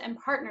friends and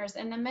partners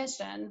in the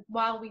mission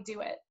while we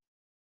do it.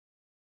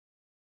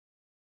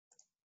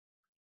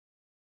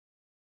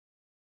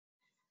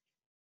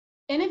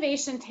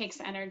 Innovation takes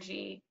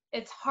energy.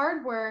 It's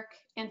hard work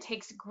and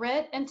takes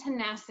grit and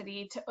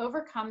tenacity to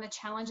overcome the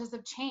challenges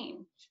of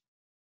change.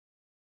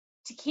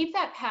 To keep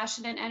that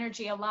passion and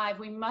energy alive,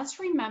 we must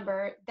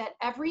remember that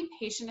every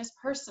patient is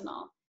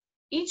personal.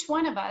 Each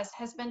one of us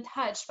has been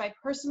touched by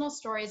personal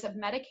stories of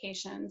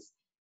medications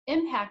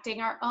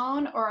impacting our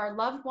own or our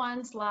loved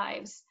ones'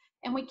 lives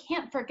And we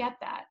can't forget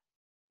that.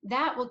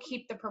 That will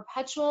keep the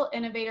perpetual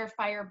innovator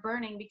fire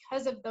burning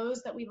because of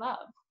those that we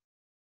love.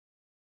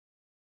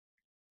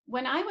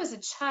 When I was a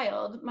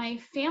child, my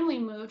family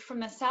moved from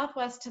the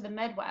Southwest to the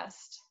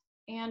Midwest.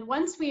 And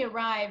once we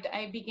arrived,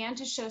 I began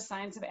to show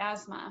signs of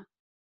asthma.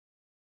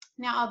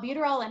 Now,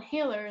 albuterol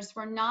inhalers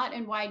were not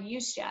in wide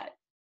use yet.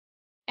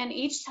 And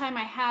each time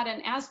I had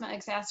an asthma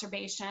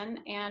exacerbation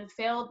and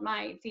failed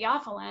my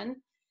theophylline,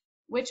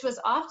 which was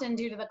often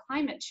due to the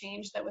climate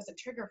change that was a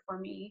trigger for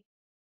me,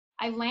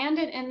 I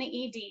landed in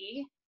the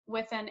ED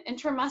with an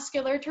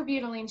intramuscular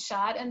terbutaline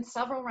shot and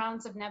several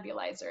rounds of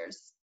nebulizers.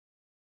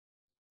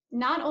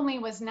 Not only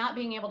was not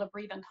being able to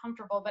breathe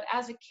uncomfortable, but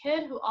as a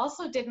kid who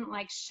also didn't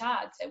like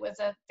shots, it was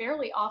a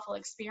fairly awful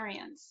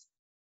experience.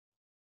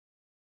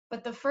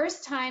 But the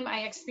first time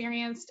I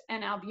experienced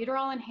an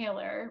albuterol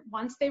inhaler,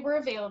 once they were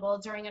available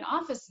during an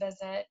office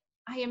visit,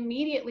 I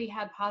immediately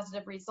had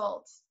positive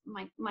results.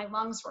 My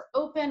lungs were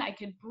open, I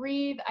could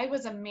breathe, I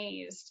was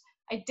amazed.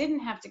 I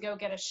didn't have to go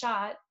get a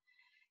shot,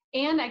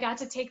 and I got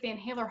to take the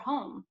inhaler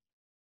home.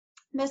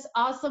 This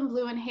awesome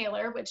blue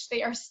inhaler, which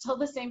they are still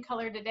the same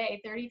color today,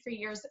 33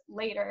 years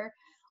later,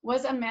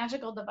 was a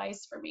magical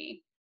device for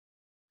me.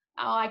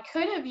 Now, I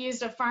could have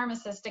used a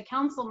pharmacist to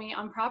counsel me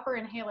on proper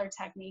inhaler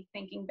technique,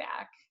 thinking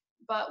back.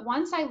 But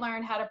once I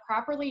learned how to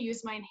properly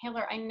use my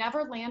inhaler, I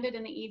never landed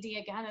in the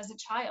ED again as a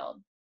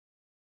child.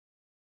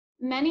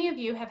 Many of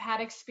you have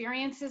had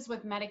experiences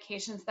with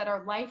medications that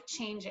are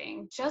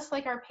life-changing, just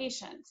like our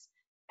patients.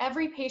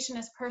 Every patient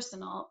is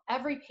personal.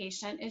 Every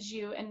patient is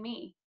you and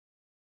me.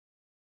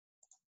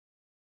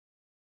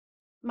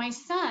 My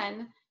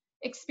son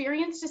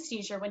experienced a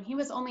seizure when he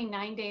was only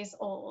 9 days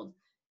old,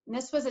 and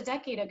this was a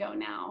decade ago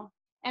now,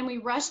 and we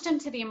rushed him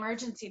to the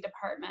emergency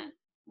department,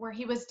 where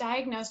he was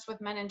diagnosed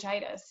with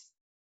meningitis.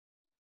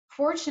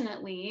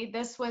 Fortunately,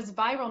 this was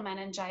viral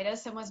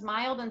meningitis and was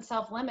mild and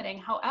self-limiting.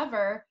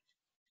 However,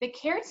 the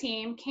care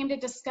team came to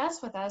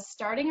discuss with us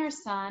starting our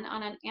son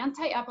on an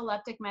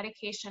anti-epileptic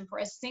medication for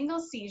a single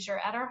seizure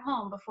at our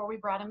home before we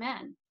brought him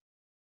in.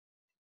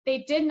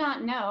 They did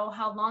not know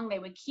how long they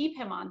would keep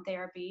him on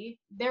therapy.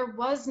 There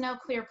was no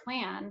clear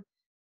plan.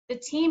 The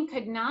team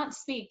could not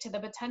speak to the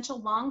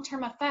potential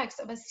long-term effects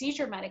of a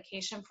seizure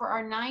medication for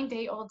our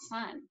 9-day-old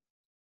son.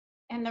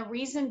 And the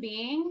reason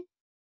being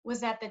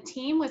was that the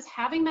team was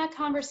having that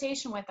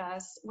conversation with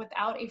us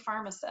without a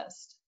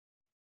pharmacist.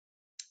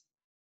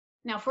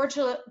 Now,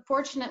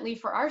 fortunately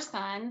for our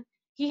son,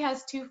 he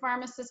has 2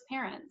 pharmacist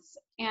parents,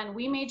 and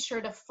we made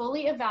sure to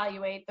fully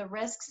evaluate the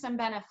risks and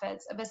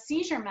benefits of a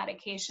seizure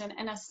medication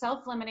in a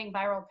self-limiting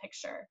viral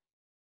picture.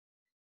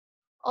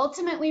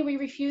 Ultimately, we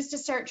refused to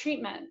start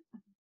treatment,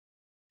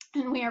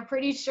 and we are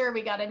pretty sure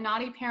we got a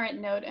naughty parent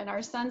note in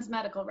our son's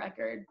medical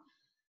record,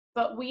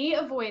 but we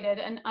avoided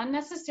an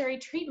unnecessary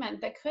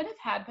treatment that could have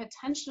had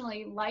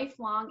potentially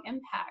lifelong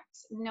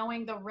impacts,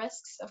 knowing the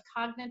risks of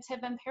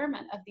cognitive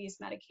impairment of these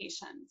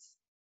medications.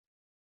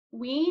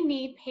 We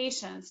need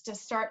patients to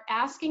start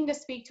asking to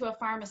speak to a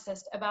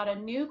pharmacist about a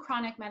new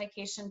chronic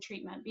medication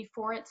treatment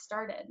before it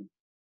started.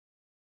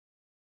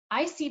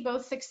 I see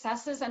both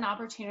successes and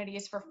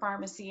opportunities for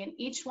pharmacy in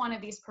each one of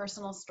these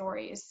personal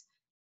stories.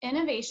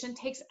 Innovation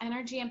takes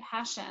energy and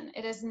passion.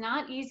 It is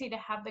not easy to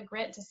have the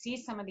grit to see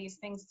some of these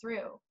things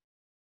through.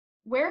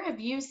 Where have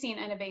you seen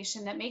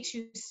innovation that makes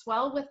you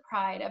swell with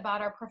pride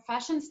about our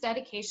profession's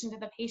dedication to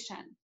the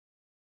patient?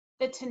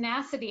 The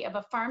tenacity of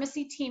a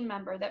pharmacy team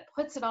member that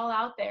puts it all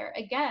out there,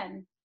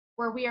 again,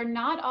 where we are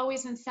not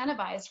always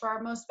incentivized for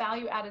our most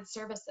value-added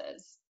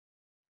services.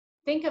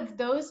 Think of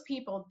those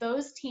people,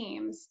 those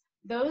teams,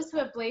 those who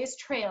have blazed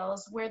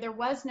trails where there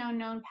was no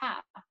known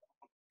path.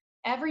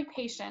 Every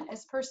patient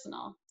is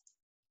personal.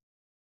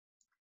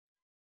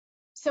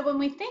 So when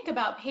we think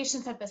about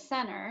patients at the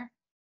center,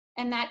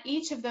 and that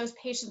each of those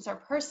patients are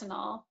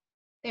personal,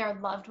 they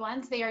are loved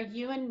ones, they are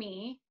you and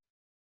me.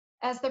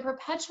 As the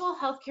perpetual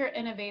healthcare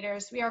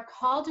innovators, we are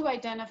called to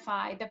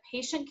identify the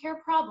patient care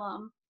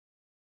problem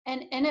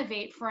and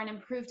innovate for an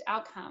improved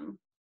outcome.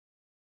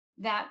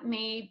 That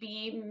may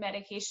be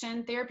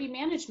medication therapy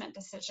management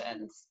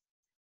decisions.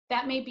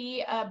 That may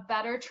be a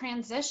better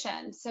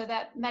transition so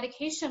that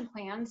medication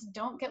plans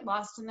don't get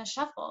lost in the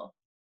shuffle.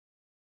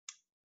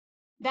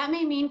 That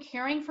may mean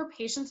caring for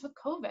patients with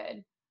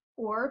COVID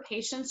or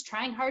patients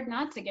trying hard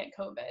not to get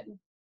COVID.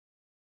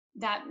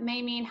 That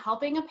may mean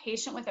helping a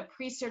patient with a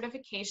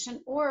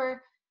pre-certification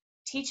or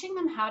teaching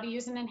them how to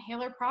use an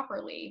inhaler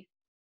properly.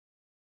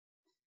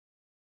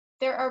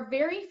 There are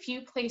very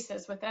few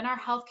places within our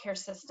healthcare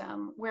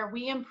system where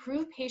we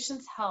improve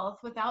patients' health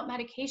without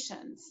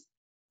medications.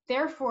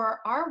 Therefore,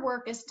 our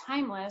work is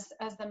timeless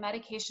as the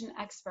medication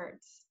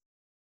experts.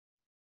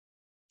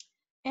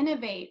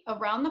 Innovate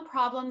around the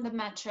problem, the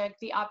metric,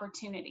 the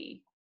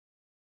opportunity.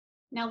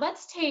 Now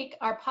let's take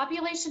our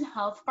population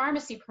health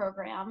pharmacy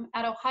program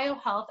at Ohio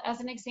Health as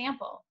an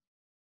example.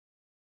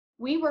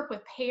 We work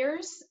with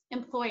payers,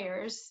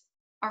 employers,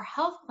 our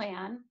health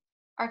plan,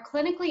 our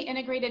clinically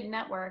integrated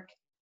network,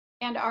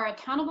 and our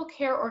accountable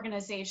care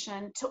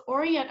organization to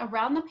orient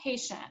around the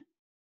patient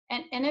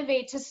and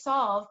innovate to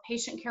solve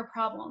patient care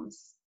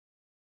problems.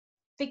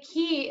 The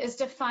key is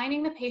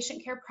defining the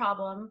patient care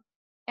problem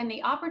and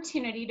the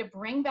opportunity to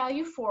bring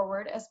value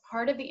forward as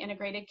part of the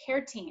integrated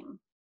care team.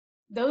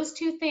 Those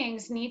two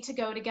things need to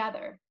go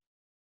together.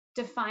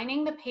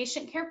 Defining the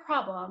patient care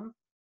problem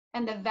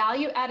and the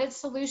value-added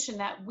solution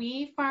that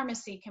we,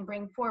 pharmacy, can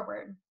bring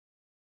forward.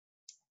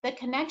 The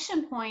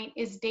connection point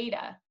is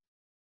data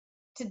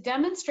to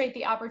demonstrate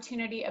the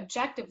opportunity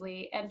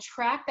objectively and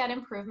track that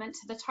improvement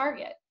to the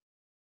target.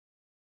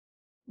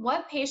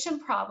 What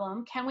patient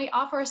problem can we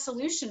offer a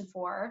solution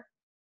for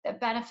that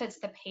benefits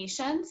the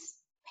patients,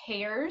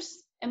 payers,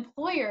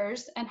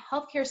 employers, and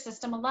healthcare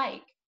system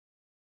alike?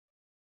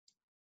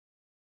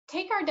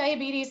 Take our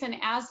diabetes and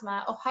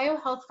asthma Ohio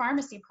Health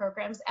Pharmacy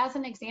programs as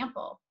an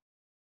example.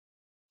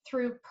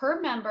 Through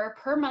per member,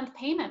 per month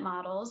payment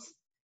models,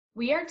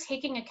 we are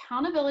taking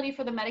accountability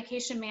for the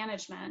medication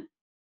management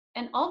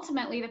and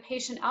ultimately the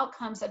patient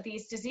outcomes of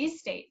these disease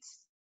states.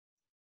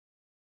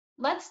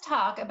 Let's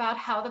talk about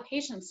how the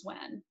patients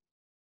win.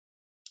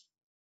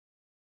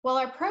 Well,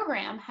 our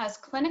program has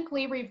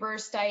clinically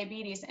reversed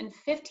diabetes in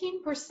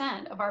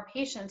 15% of our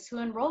patients who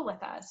enroll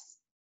with us,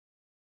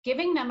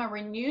 giving them a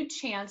renewed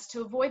chance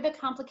to avoid the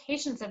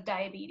complications of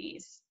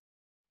diabetes.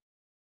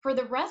 For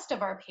the rest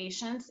of our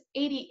patients,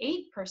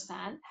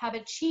 88% have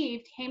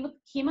achieved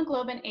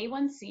hemoglobin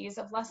A1Cs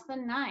of less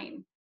than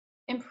 9,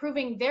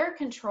 improving their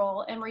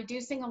control and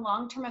reducing the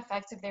long-term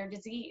effects of their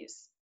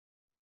disease.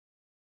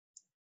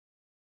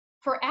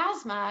 For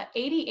asthma,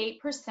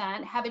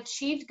 88% have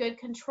achieved good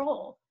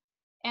control,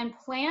 and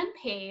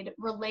plan-paid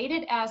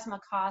related asthma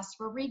costs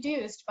were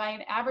reduced by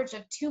an average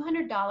of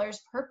 $200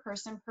 per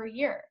person per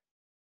year.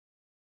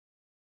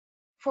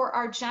 For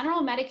our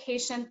general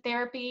medication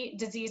therapy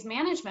disease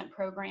management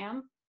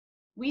program,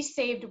 we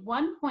saved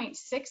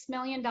 $1.6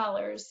 million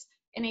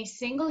in a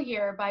single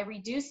year by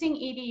reducing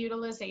ED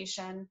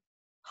utilization,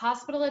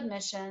 hospital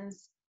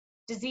admissions,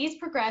 disease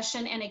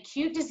progression, and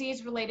acute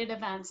disease-related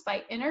events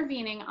by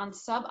intervening on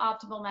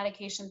suboptimal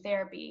medication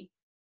therapy.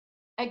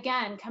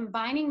 Again,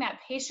 combining that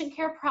patient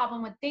care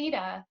problem with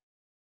data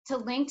to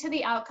link to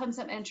the outcomes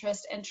of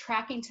interest and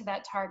tracking to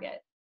that target.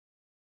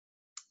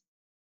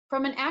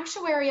 From an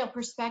actuarial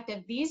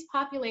perspective, these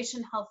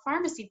population health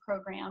pharmacy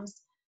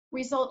programs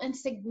result in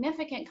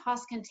significant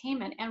cost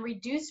containment and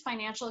reduced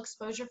financial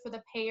exposure for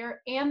the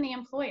payer and the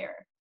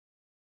employer.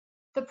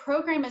 The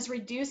program is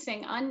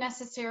reducing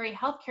unnecessary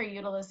healthcare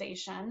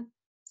utilization,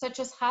 such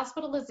as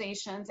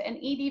hospitalizations and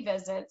ED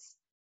visits,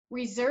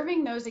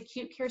 reserving those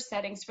acute care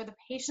settings for the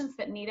patients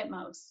that need it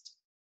most.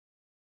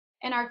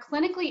 In our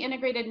clinically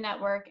integrated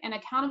network and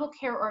accountable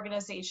care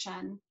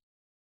organization,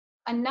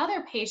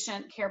 another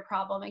patient care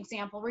problem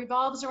example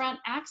revolves around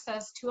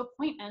access to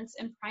appointments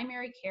in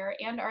primary care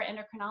and our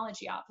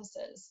endocrinology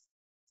offices.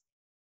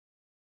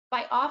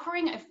 By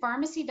offering a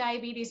pharmacy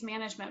diabetes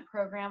management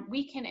program,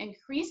 we can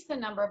increase the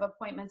number of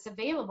appointments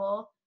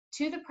available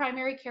to the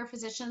primary care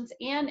physicians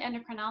and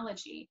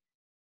endocrinology,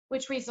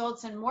 which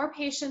results in more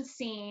patients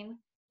seen,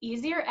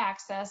 easier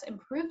access,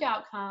 improved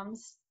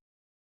outcomes.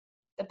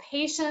 The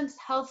patients,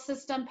 health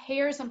system,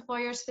 payers,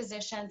 employers,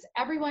 physicians,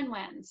 everyone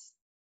wins.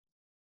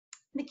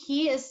 The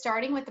key is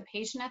starting with the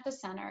patient at the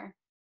center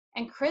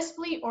and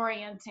crisply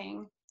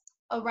orienting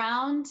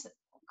the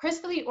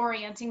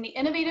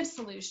innovative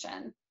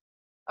solution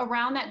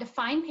around that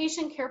defined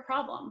patient care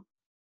problem.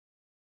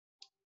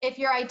 If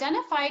your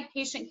identified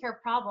patient care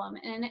problem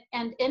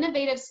and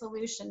innovative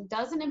solution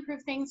doesn't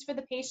improve things for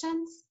the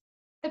patients,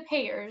 the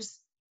payers,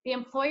 the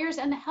employers,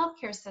 and the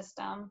healthcare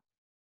system,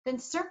 then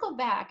circle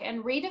back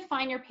and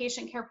redefine your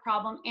patient care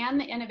problem and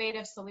the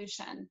innovative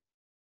solution.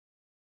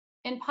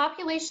 In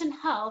population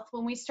health,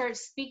 when we start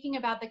speaking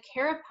about the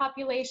care of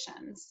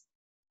populations,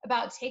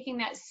 about taking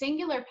that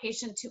singular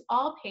patient to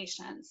all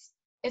patients,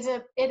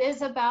 it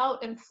is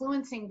about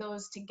influencing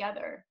those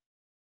together.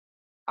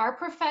 Our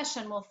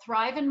profession will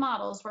thrive in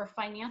models where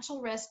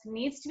financial risk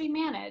needs to be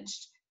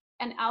managed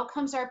and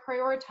outcomes are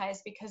prioritized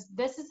because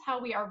this is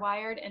how we are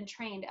wired and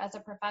trained as a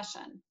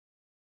profession.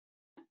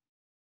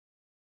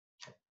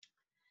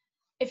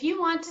 If you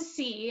want to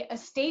see a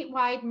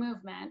statewide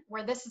movement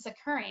where this is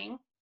occurring,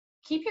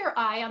 keep your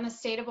eye on the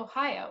state of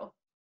Ohio,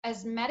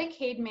 as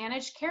Medicaid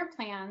managed care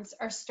plans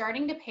are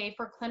starting to pay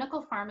for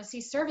clinical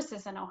pharmacy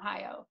services in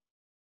Ohio.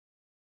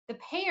 The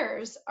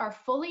payers are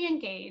fully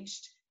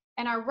engaged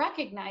and are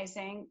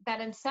recognizing that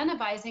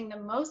incentivizing the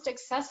most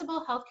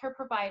accessible healthcare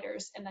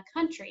providers in the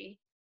country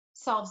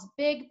solves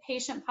big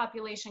patient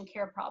population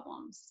care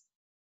problems.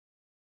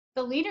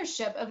 The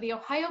leadership of the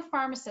Ohio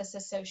Pharmacists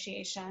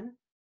Association,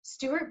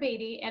 Stuart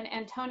Beatty and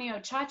Antonio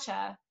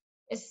Chacha,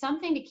 is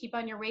something to keep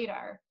on your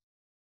radar.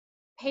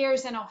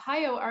 Payers in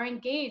Ohio are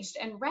engaged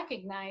and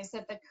recognize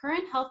that the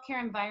current healthcare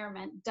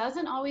environment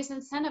doesn't always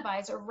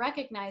incentivize or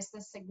recognize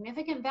the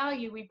significant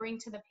value we bring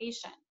to the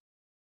patient.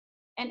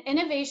 And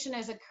innovation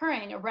is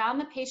occurring around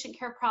the patient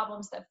care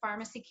problems that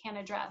pharmacy can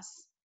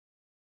address.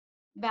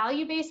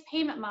 Value-based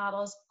payment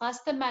models plus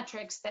the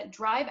metrics that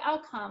drive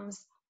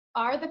outcomes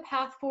are the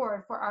path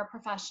forward for our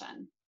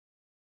profession.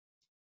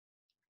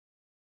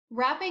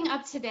 Wrapping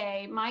up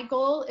today, my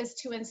goal is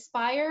to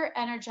inspire,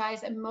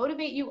 energize, and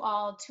motivate you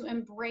all to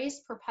embrace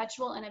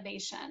perpetual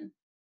innovation.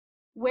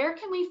 Where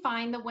can we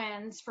find the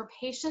wins for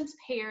patients,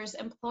 payers,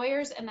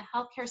 employers, and the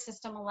healthcare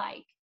system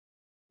alike?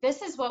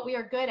 This is what we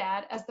are good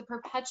at as the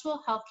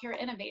perpetual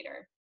healthcare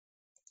innovator.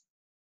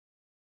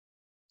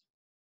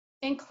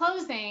 In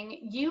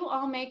closing, you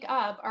all make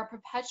up our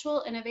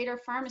perpetual innovator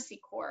pharmacy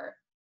corps.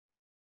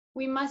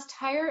 We must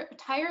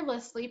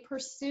tirelessly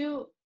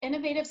pursue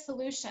innovative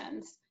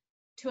solutions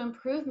to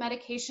improve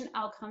medication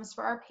outcomes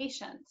for our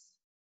patients.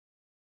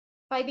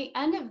 By the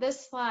end of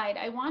this slide,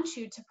 I want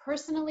you to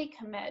personally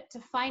commit to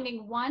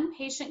finding one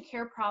patient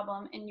care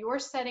problem in your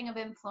setting of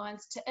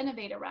influence to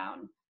innovate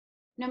around,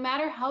 no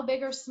matter how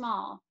big or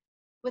small,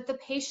 with the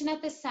patient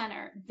at the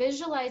center,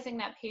 visualizing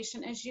that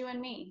patient as you and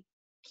me,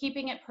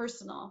 keeping it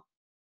personal.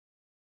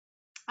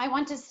 I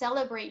want to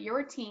celebrate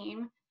your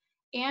team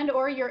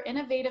and/or your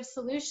innovative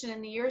solution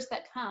in the years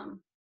that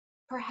come,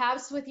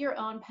 perhaps with your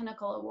own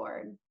Pinnacle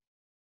Award.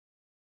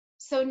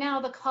 So now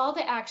the call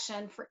to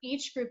action for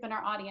each group in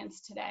our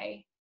audience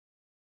today.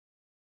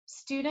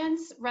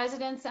 Students,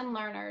 residents, and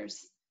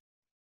learners,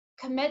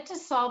 commit to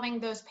solving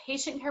those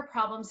patient care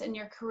problems in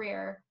your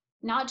career,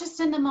 not just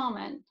in the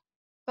moment,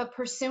 but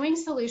pursuing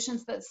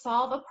solutions that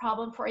solve a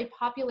problem for a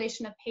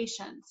population of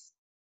patients.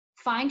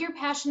 Find your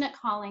passionate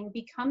calling,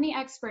 become the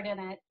expert in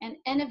it, and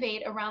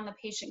innovate around the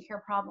patient care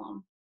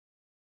problem.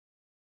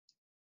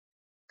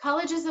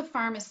 Colleges of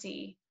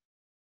Pharmacy.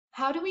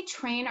 How do we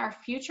train our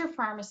future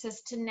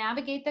pharmacists to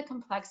navigate the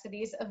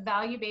complexities of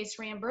value-based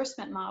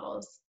reimbursement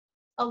models,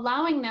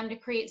 allowing them to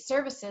create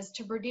services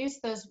to produce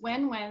those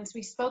win-wins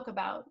we spoke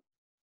about?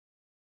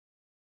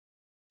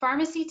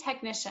 Pharmacy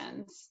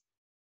technicians.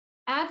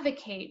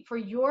 Advocate for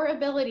your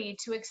ability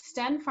to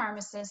extend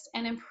pharmacists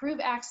and improve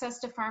access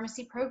to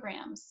pharmacy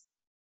programs.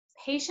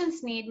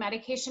 Patients need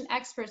medication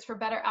experts for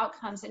better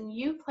outcomes, and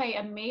you play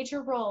a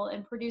major role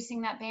in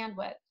producing that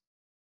bandwidth.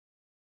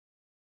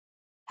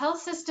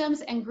 Health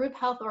systems and group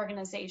health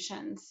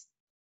organizations.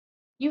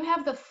 You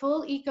have the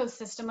full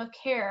ecosystem of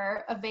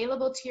care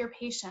available to your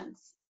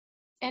patients.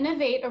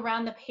 Innovate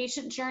around the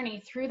patient journey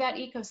through that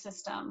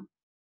ecosystem.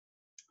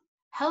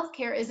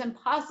 Healthcare is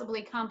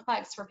impossibly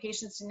complex for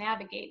patients to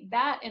navigate.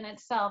 That in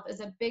itself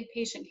is a big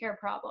patient care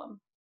problem.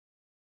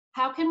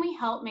 How can we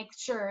help make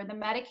sure the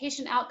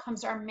medication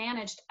outcomes are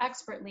managed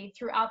expertly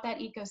throughout that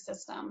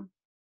ecosystem?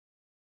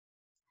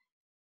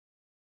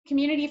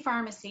 Community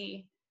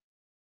pharmacy.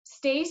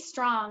 Stay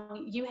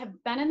strong. You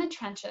have been in the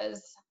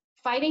trenches,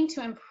 fighting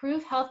to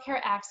improve healthcare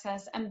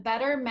access and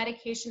better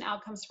medication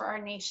outcomes for our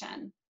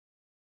nation.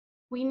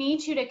 We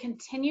need you to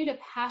continue to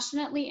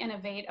passionately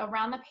innovate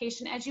around the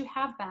patient as you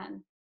have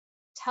been.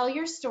 Tell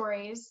your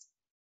stories,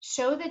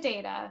 show the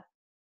data,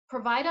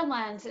 provide a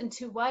lens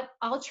into what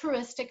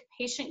altruistic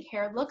patient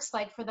care looks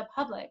like for the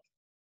public,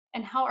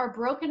 and how our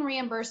broken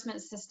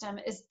reimbursement system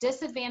is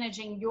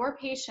disadvantaging your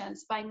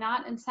patients by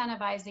not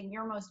incentivizing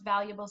your most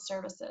valuable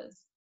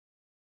services.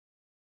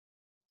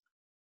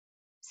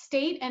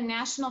 State and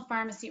national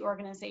pharmacy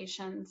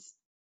organizations.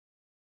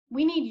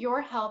 We need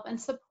your help and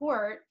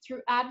support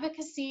through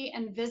advocacy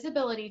and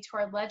visibility to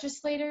our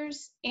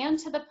legislators and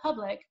to the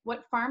public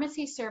what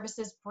pharmacy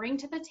services bring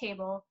to the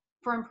table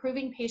for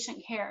improving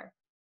patient care.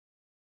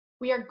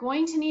 We are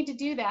going to need to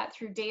do that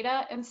through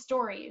data and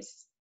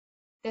stories.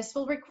 This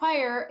will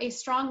require a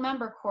strong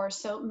member corps,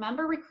 so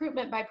member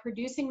recruitment by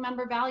producing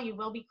member value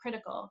will be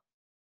critical.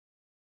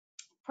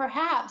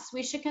 Perhaps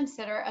we should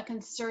consider a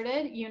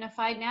concerted,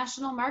 unified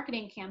national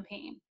marketing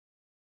campaign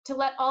to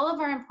let all of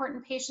our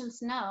important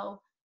patients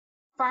know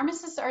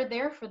pharmacists are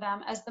there for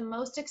them as the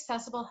most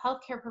accessible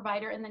healthcare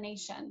provider in the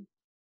nation.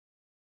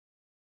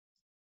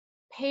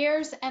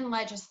 Payers and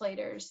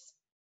legislators.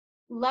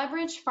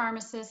 Leverage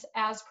pharmacists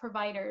as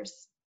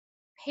providers.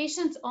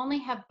 Patients only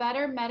have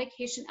better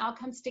medication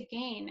outcomes to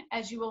gain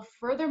as you will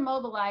further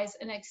mobilize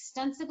an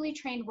extensively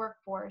trained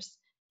workforce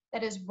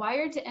that is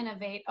wired to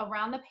innovate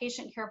around the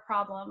patient care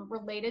problem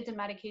related to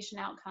medication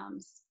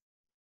outcomes.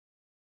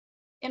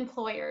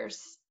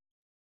 Employers.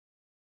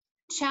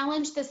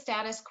 Challenge the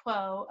status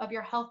quo of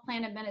your health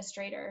plan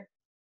administrator.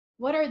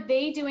 What are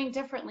they doing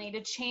differently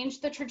to change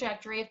the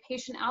trajectory of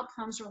patient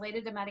outcomes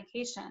related to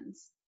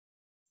medications?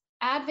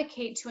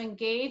 Advocate to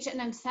engage and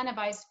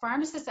incentivize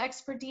pharmacist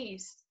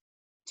expertise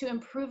to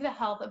improve the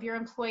health of your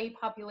employee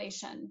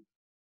population.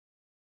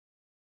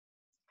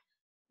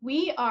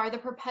 We are the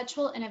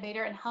perpetual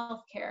innovator in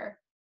healthcare.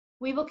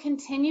 We will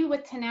continue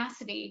with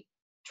tenacity,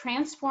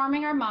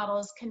 transforming our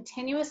models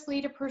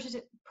continuously to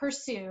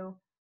pursue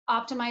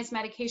optimized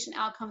medication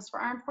outcomes for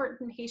our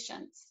important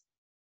patients.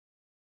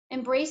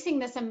 Embracing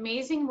this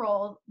amazing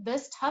role,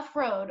 this tough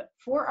road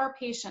for our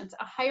patients,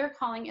 a higher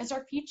calling is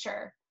our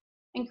future.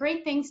 And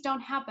great things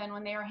don't happen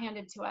when they are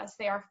handed to us.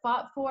 They are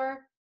fought for,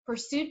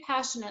 pursued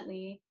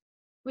passionately.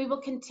 We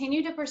will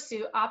continue to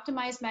pursue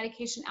optimized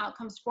medication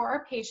outcomes for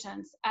our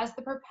patients as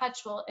the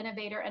perpetual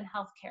innovator in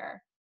healthcare.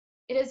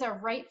 It is our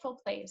rightful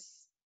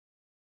place.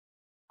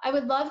 I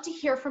would love to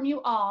hear from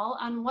you all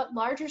on what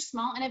large or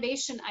small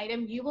innovation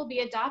item you will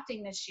be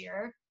adopting this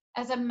year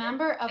as a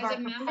member of our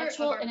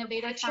Perpetual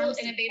Innovator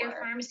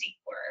Pharmacy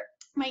Corps.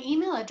 My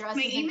email address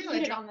is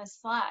included on this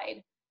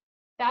slide.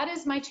 That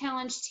is my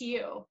challenge to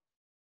you.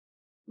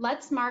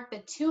 Let's mark the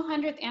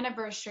 200th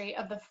anniversary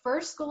of the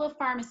first School of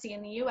Pharmacy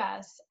in the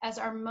U.S. as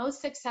our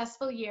most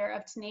successful year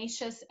of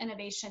tenacious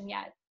innovation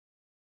yet.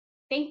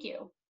 Thank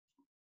you.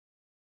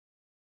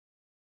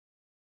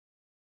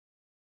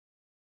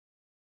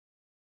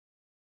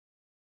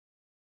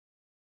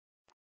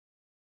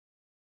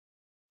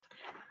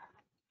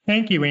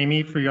 Thank you,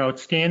 Amy, for your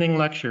outstanding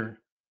lecture.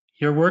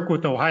 Your work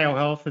with Ohio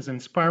Health is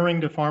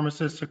inspiring to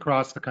pharmacists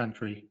across the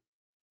country.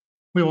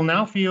 We will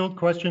now field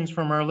questions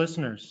from our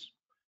listeners.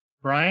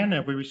 Brian,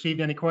 have we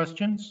received any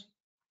questions?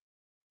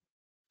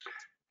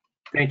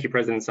 Thank you,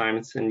 President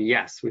Simonson.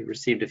 Yes, we've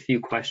received a few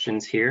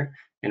questions here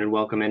and would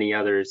welcome any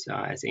others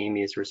as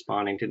Amy is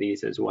responding to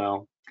these as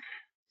well.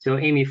 So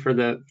Amy, for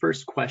the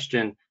first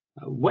question,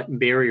 what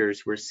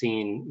barriers were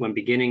seen when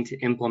beginning to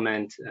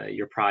implement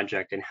your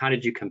project, and how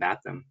did you combat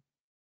them?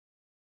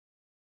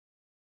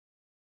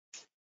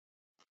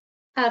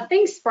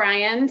 Thanks,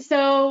 Brian.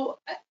 So,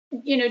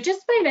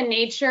 just by the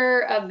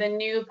nature of the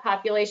new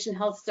Population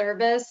Health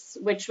Service,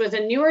 which was a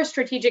newer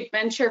strategic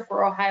venture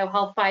for Ohio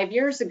Health 5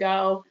 years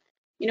ago,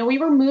 we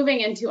were moving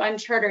into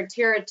uncharted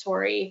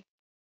territory.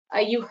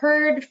 You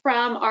heard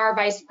from our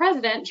Vice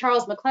President,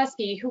 Charles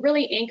McCluskey, who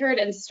really anchored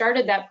and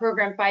started that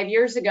program 5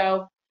 years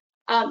ago.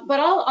 But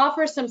I'll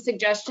offer some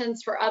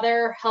suggestions for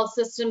other health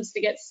systems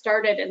to get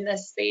started in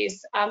this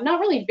space. Not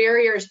really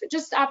barriers, but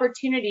just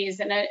opportunities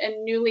in a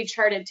newly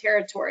charted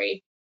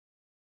territory.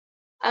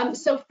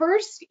 So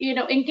first,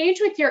 engage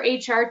with your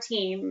HR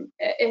team,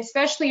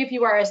 especially if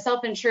you are a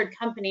self-insured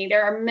company.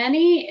 There are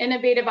many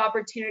innovative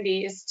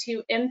opportunities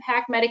to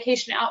impact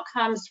medication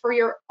outcomes for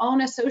your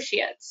own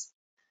associates.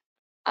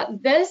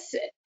 This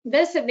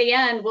at the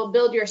end will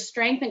build your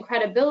strength and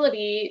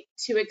credibility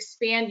to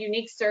expand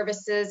unique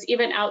services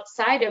even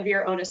outside of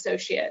your own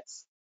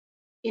associates.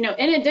 In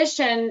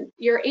addition,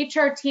 your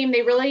HR team,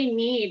 they really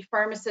need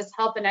pharmacists'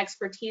 help and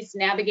expertise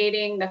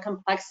navigating the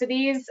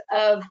complexities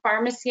of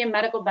pharmacy and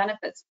medical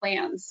benefits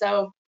plans.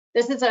 So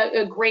this is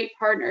a great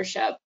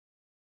partnership.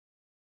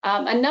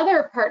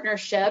 Another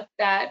partnership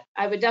that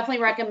I would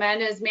definitely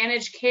recommend is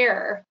managed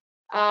care.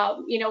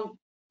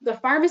 The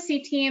pharmacy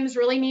teams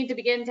really need to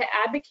begin to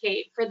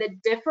advocate for the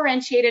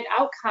differentiated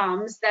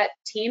outcomes that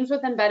teams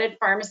with embedded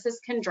pharmacists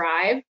can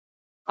drive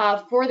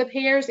for the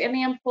payers and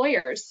the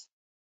employers.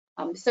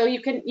 So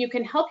you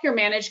can help your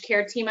managed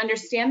care team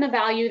understand the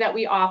value that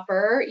we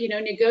offer,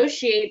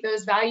 negotiate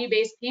those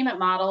value-based payment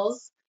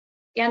models,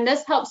 and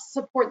this helps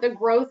support the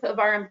growth of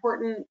our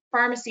important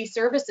pharmacy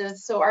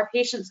services so our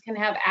patients can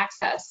have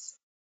access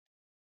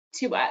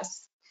to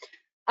us.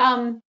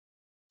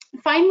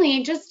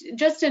 Finally,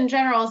 just in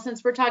general,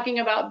 since we're talking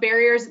about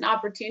barriers and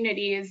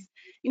opportunities,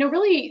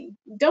 really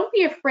don't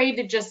be afraid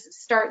to just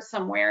start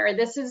somewhere.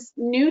 This is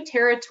new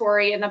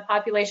territory in the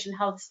population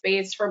health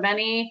space for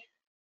many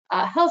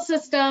health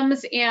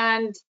systems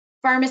and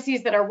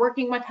pharmacies that are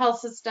working with health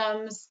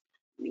systems.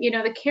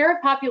 The care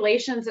of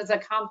populations is a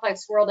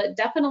complex world. It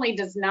definitely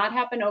does not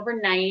happen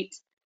overnight.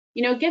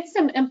 Get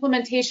some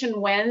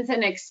implementation wins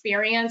and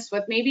experience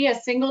with maybe a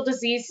single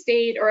disease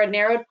state or a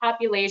narrowed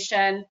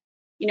population.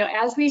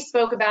 As we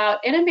spoke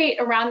about, innovate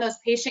around those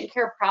patient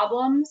care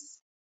problems.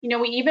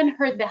 We even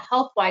heard the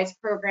HealthWise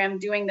program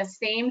doing the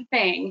same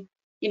thing.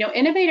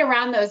 Innovate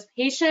around those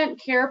patient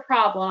care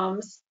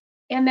problems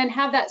and then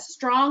have that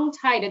strong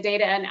tie to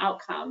data and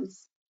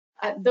outcomes.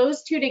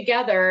 Those two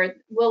together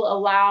will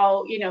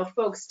allow,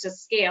 folks to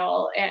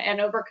scale and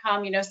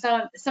overcome,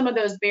 some of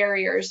those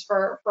barriers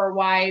for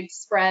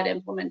widespread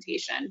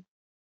implementation.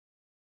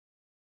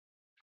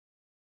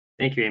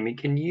 Thank you, Amy.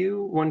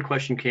 One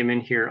question came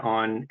in here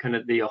on kind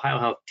of the Ohio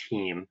Health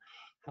team.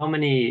 How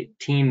many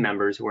team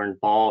members were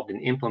involved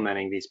in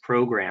implementing these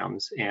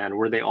programs, and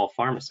were they all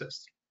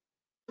pharmacists?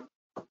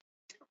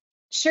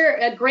 Sure,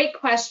 a great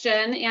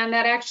question, and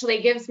that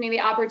actually gives me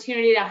the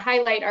opportunity to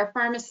highlight our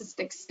pharmacist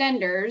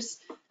extenders.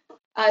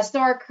 So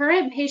our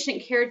current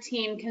patient care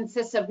team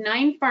consists of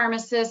 9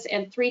 pharmacists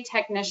and 3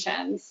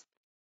 technicians.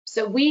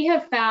 So we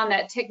have found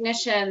that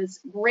technicians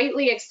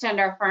greatly extend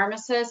our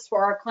pharmacists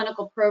for our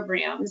clinical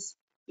programs.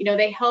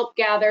 They help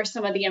gather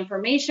some of the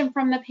information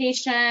from the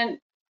patient,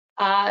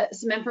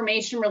 some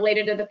information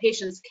related to the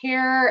patient's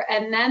care,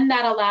 and then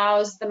that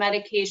allows the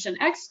medication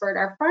expert,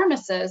 our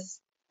pharmacist,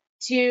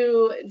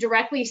 to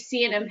directly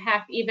see and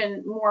impact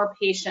even more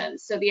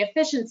patients. So the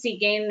efficiency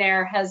gain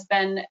there has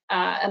been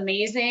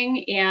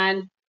amazing,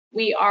 and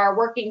we are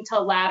working to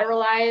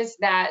lateralize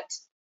that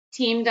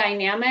team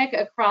dynamic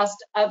across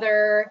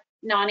other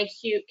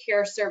non-acute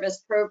care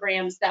service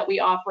programs that we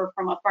offer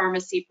from a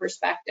pharmacy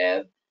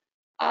perspective.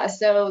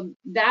 So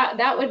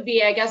that would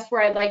be, I guess,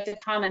 where I'd like to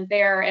comment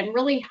there and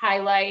really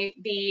highlight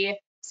the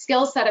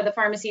skill set of the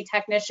pharmacy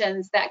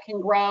technicians that can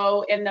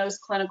grow in those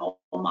clinical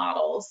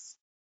models.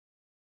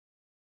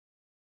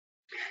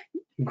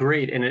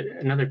 Great. And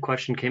another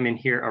question came in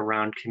here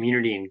around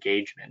community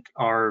engagement.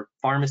 Are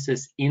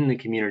pharmacists in the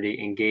community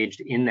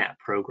engaged in that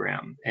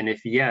program? And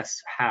if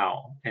yes,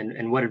 how?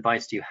 And what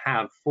advice do you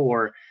have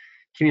for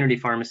community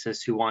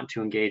pharmacists who want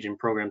to engage in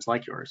programs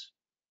like yours?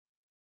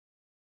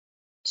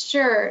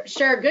 Sure.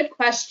 Good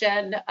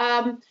question.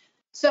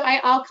 So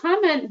I'll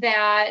comment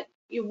that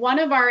one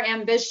of our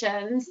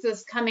ambitions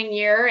this coming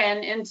year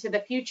and into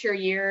the future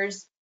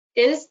years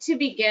is to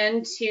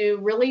begin to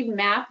really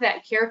map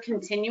that care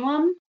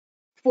continuum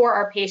for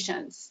our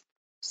patients.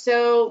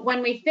 So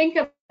when we think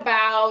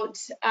about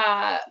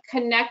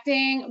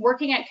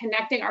working at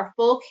connecting our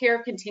full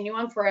care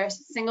continuum for a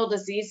single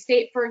disease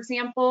state, for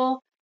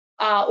example,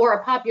 or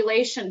a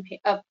population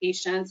of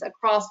patients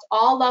across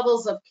all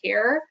levels of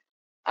care,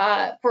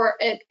 for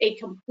a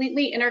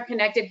completely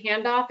interconnected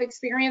handoff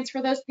experience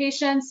for those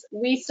patients,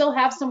 we still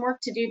have some work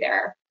to do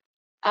there.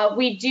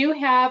 We do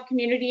have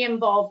community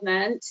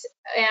involvement,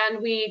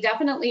 and we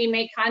definitely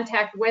make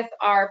contact with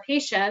our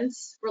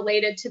patients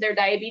related to their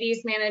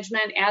diabetes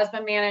management,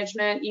 asthma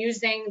management,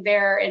 using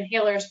their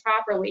inhalers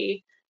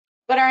properly.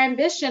 But our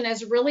ambition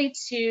is really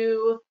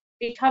to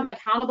become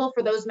accountable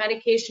for those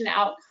medication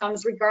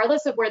outcomes,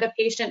 regardless of where the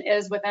patient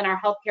is within our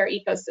healthcare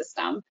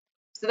ecosystem.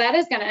 So that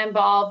is going to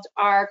involve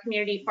our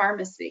community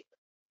pharmacies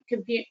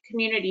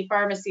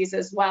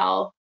as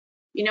well.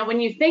 You know,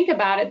 when you think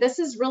about it, this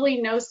is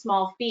really no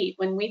small feat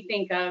when we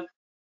think of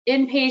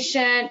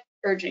inpatient,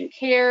 urgent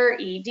care,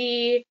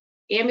 ED,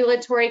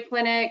 ambulatory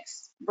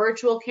clinics,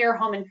 virtual care,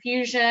 home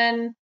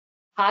infusion,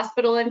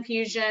 hospital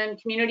infusion,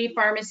 community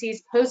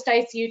pharmacies,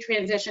 post-ICU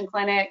transition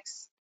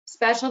clinics,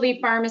 specialty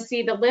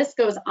pharmacy. The list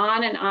goes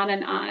on and on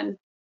and on.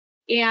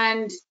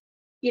 And,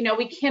 you know,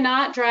 we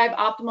cannot drive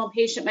optimal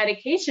patient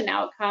medication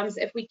outcomes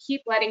if we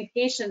keep letting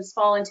patients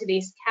fall into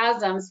these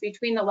chasms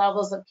between the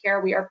levels of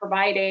care we are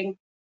providing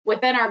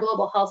within our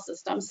global health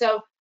system. So,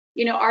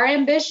 you know, our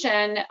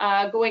ambition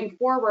going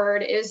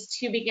forward is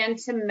to begin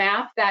to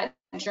map that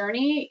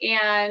journey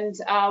and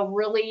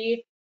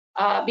really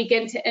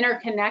begin to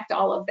interconnect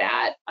all of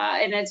that.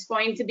 And it's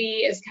going to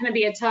be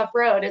a tough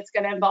road. It's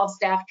going to involve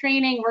staff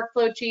training,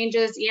 workflow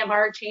changes,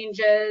 EMR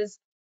changes,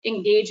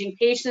 engaging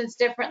patients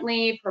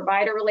differently,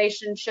 provider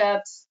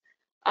relationships.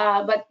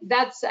 But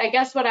that's, I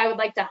guess, what I would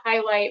like to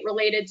highlight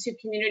related to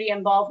community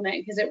involvement,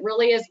 because it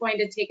really is going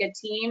to take a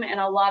team and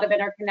a lot of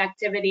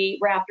interconnectivity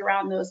wrapped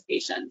around those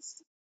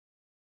patients.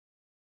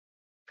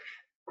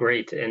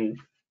 Great. And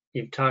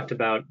you've talked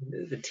about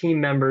the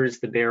team members,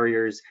 the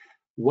barriers.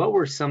 What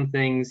were some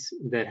things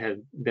that have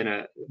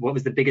been what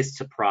was the biggest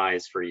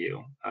surprise for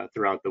you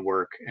throughout the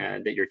work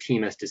that your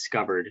team has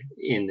discovered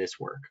in this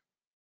work?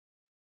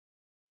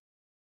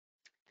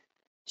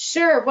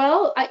 Sure.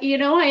 Well, you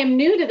know, I am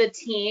new to the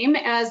team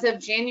as of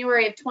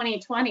January of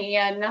 2020,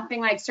 and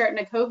nothing like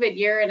starting a COVID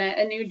year and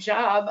a new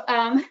job.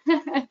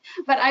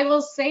 But I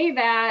will say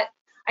that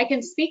I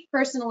can speak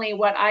personally.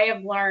 What I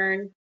have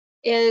learned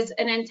is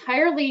an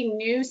entirely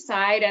new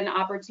side and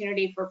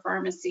opportunity for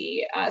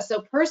pharmacy.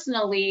 So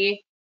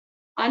personally,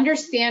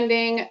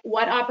 understanding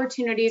what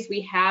opportunities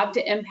we have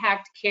to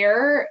impact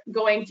care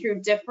going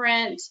through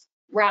different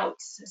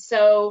routes.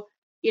 So,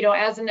 you know,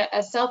 as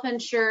a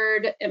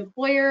self-insured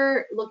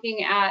employer,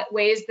 looking at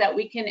ways that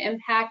we can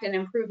impact and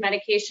improve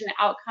medication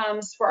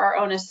outcomes for our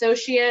own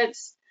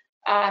associates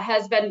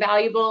has been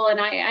valuable.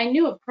 And I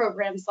knew of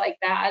programs like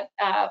that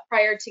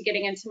prior to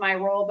getting into my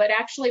role, but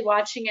actually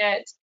watching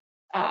it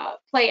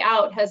play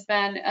out has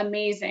been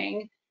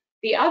amazing.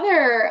 The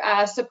other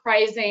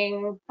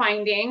surprising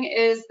finding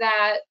is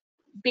that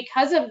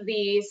because of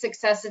the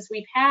successes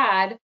we've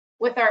had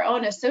with our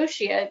own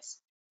associates,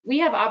 we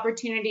have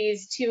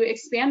opportunities to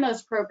expand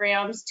those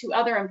programs to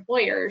other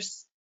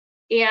employers,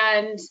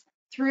 and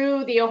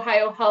through the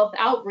Ohio Health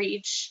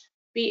Outreach,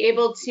 be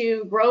able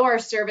to grow our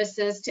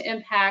services to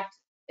impact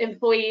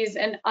employees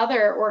and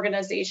other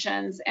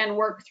organizations and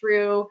work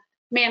through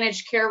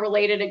managed care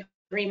related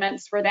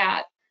agreements for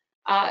that.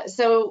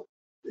 So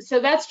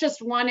that's just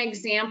one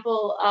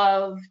example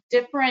of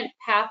different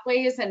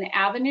pathways and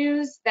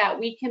avenues that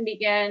we can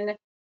begin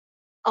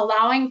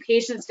allowing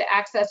patients to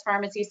access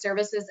pharmacy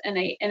services in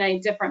a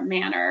different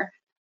manner.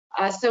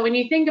 So when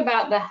you think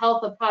about the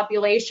health of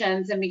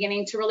populations and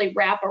beginning to really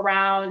wrap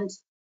around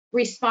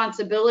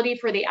responsibility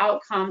for the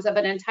outcomes of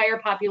an entire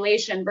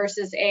population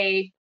versus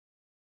a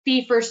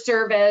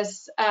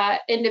fee-for-service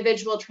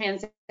individual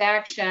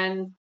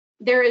transaction,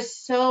 there is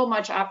so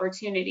much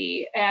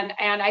opportunity, and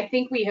I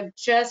think we have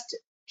just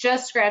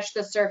scratched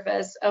the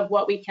surface of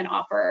what we can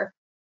offer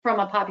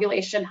from a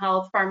population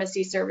health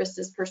pharmacy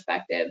services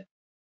perspective.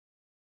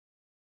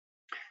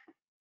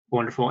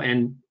 Wonderful.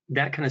 And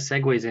that kind of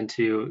segues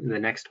into the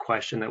next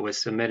question that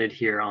was submitted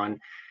here on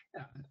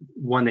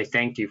one, they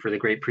thanked you for the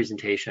great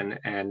presentation,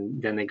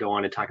 and then they go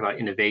on to talk about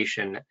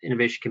innovation.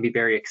 Innovation can be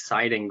very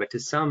exciting, but to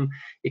some,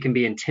 it can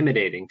be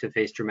intimidating to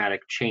face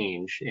dramatic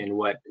change in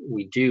what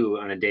we do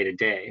on a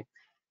day-to-day.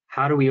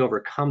 How do we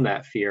overcome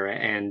that fear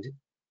and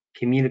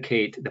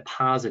communicate the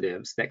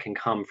positives that can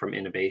come from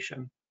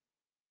innovation?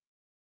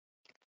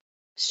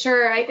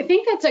 Sure, I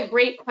think that's a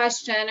great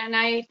question. And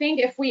I think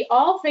if we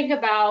all think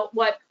about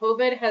what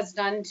COVID has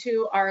done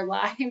to our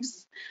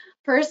lives,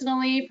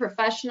 personally,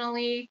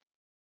 professionally,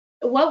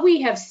 what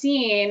we have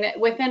seen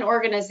within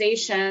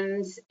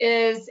organizations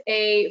is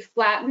a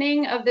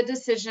flattening of the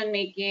decision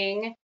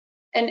making,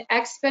 an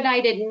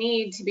expedited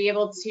need to be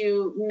able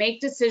to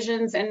make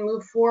decisions and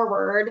move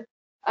forward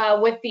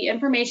with the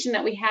information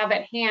that we have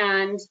at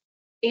hand,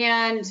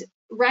 and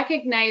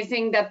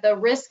recognizing that the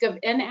risk of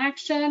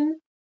inaction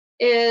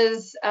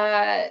is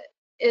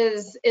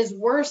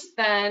worse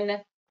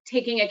than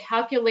taking a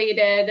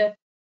calculated,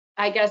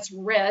 I guess,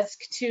 risk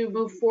to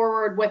move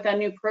forward with a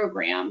new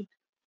program.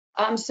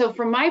 So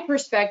from my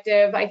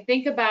perspective, I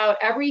think about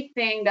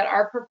everything that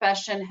our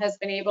profession has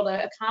been able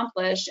to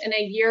accomplish in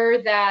a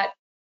year that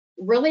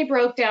really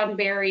broke down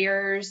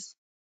barriers,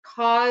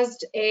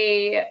 caused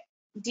a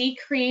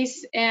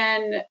decrease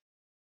in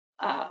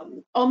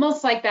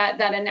almost like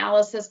that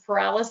analysis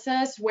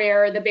paralysis,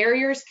 where the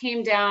barriers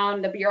came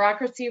down, the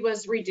bureaucracy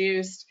was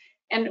reduced,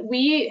 and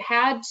we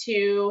had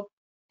to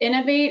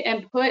innovate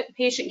and put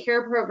patient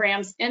care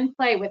programs in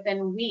play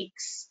within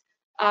weeks.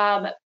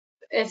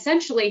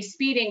 Essentially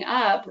speeding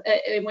up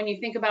when you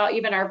think about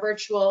even our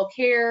virtual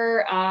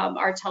care,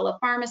 our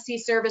telepharmacy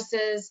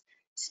services,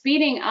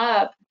 speeding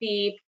up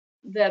the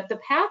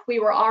path we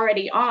were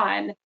already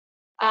on,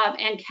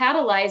 and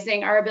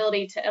catalyzing our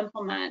ability to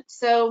implement.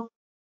 So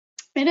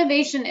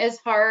innovation is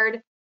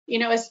hard,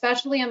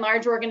 especially in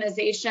large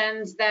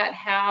organizations that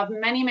have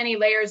many, many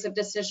layers of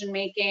decision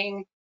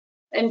making.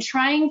 And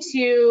trying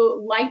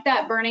to light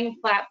that burning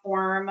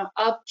platform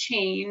of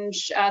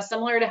change,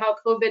 similar to how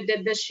COVID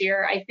did this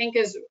year, I think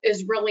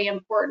is really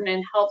important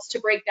and helps to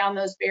break down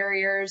those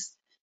barriers,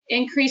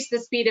 increase the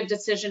speed of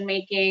decision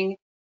making,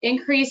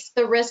 increase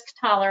the risk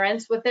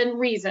tolerance within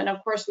reason.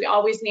 Of course, we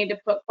always need to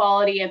put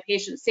quality and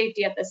patient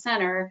safety at the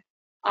center,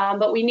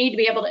 but we need to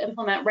be able to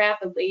implement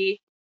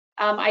rapidly,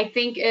 I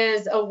think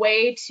is a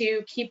way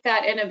to keep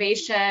that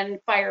innovation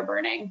fire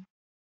burning.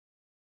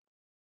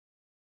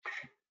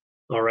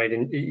 All right,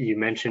 and you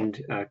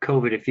mentioned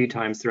COVID a few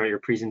times throughout your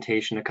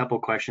presentation. A couple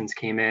questions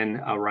came in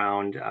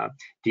around,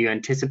 do you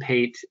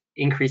anticipate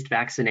increased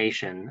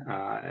vaccination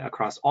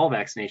across all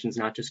vaccinations,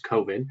 not just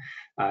COVID,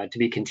 to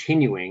be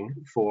continuing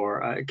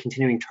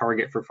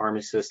target for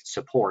pharmacist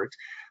support?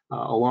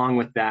 Along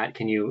with that,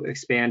 can you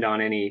expand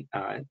on any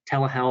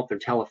telehealth or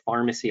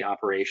telepharmacy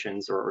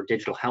operations or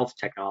digital health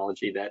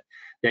technology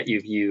that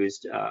you've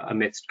used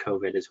amidst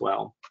COVID as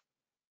well?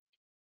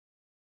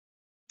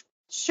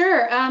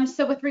 Sure.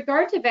 So with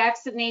regard to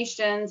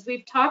vaccinations,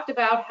 we've talked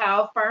about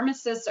how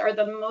pharmacists are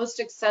the most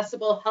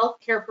accessible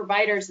healthcare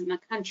providers in the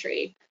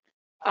country.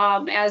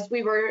 As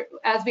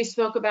we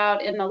spoke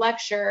about in the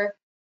lecture,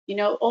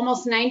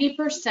 almost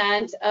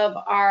 90% of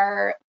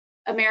our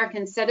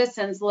American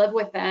citizens live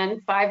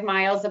within 5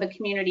 miles of a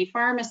community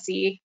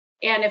pharmacy.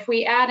 And if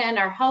we add in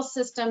our health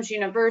systems,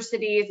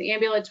 universities,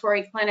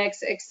 ambulatory clinics,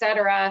 et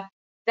cetera,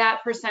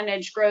 that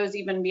percentage grows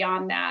even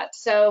beyond that.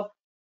 So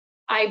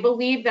I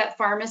believe that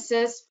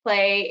pharmacists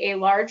play a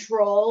large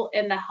role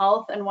in the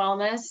health and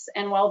wellness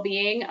and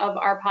well-being of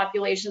our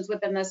populations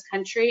within this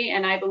country,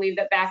 and I believe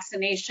that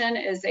vaccination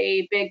is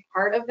a big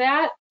part of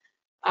that.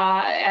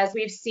 As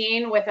we've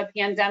seen with a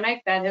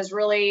pandemic that has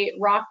really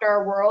rocked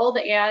our world,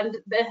 and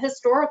the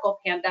historical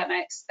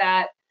pandemics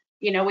that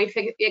we've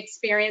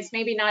experienced,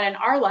 maybe not in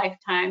our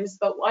lifetimes,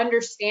 but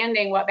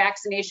understanding what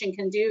vaccination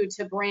can do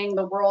to bring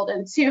the world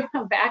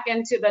back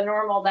into the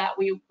normal that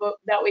we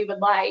would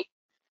like.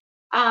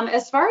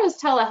 As far as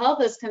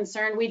telehealth is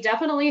concerned, we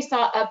definitely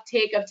saw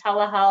uptake of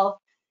telehealth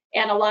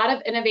and a lot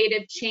of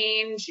innovative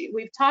change.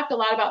 We've talked a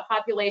lot about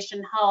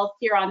population health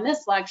here on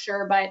this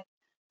lecture, but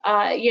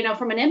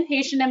from an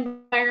inpatient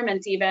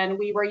environment even,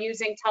 we were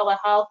using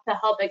telehealth to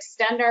help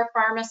extend our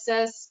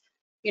pharmacists.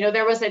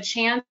 There was a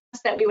chance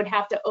that we would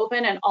have to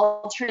open an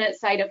alternate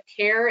site of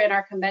care in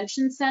our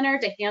convention center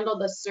to handle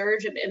the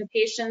surge of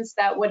inpatients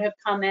that would have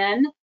come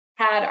in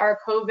had our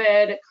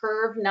COVID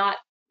curve not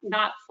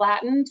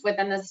flattened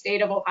within the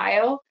state of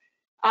Ohio.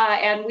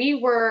 And we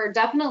were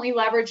definitely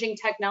leveraging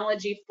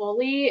technology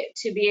fully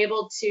to be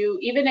able to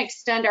even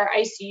extend our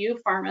ICU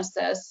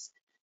pharmacists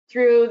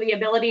through the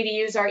ability to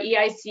use our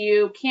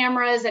EICU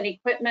cameras and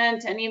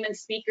equipment and even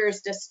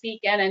speakers to speak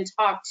in and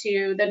talk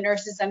to the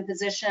nurses and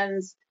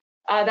physicians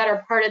that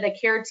are part of the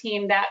care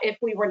team, that if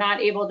we were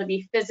not able to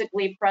be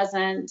physically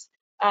present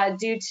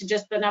due to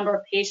just the number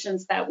of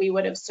patients that we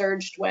would have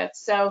surged with.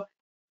 So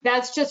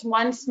that's just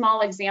one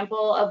small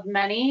example of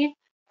many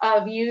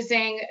of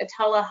using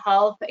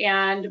telehealth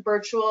and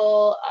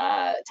virtual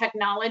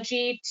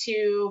technology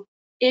to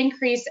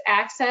increase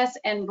access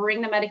and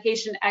bring the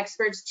medication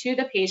experts to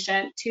the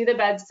patient, to the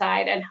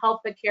bedside, and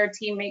help the care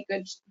team make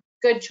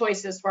good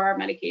choices for our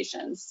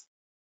medications.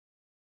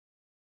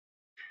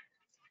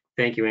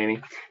 Thank you,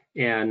 Amy.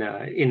 And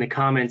in the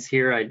comments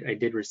here, I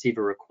did receive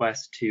a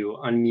request to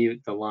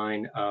unmute the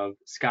line of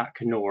Scott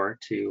Knorr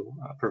to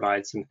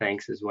provide some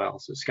thanks as well.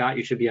 So Scott,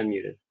 you should be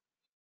unmuted.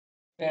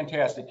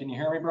 Fantastic. Can you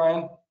hear me,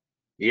 Brian?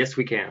 Yes,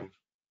 we can.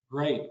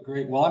 Great,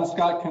 great. Well, I'm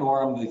Scott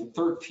Knorr. I'm the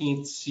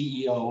 13th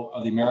CEO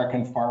of the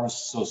American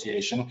Pharmacists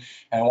Association.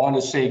 And I want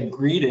to say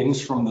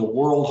greetings from the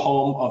world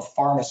home of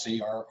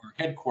pharmacy. Our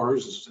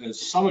headquarters, as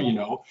some of you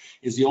know,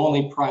 is the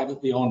only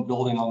privately owned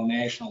building on the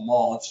National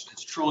Mall.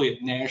 It's truly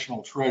a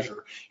national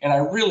treasure. And I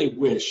really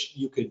wish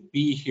you could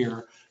be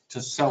here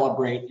to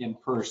celebrate in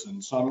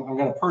person. So I'm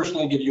going to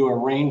personally give you a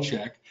rain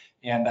check,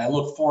 and I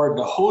look forward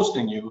to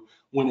hosting you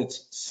when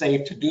it's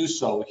safe to do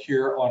so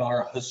here on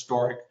our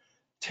historic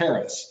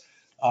terrace.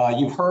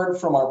 You've heard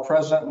from our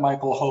president,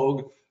 Michael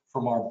Hogue,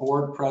 from our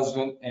board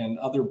president and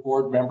other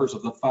board members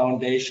of the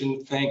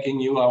foundation thanking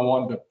you. I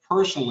wanted to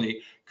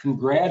personally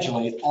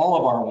congratulate all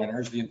of our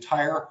winners, the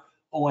entire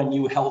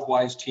ONU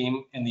HealthWise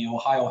team and the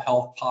Ohio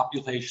Health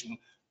Population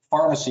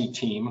Pharmacy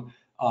team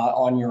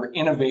on your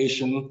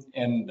innovation.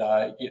 And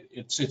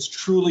it's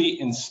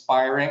truly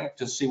inspiring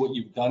to see what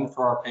you've done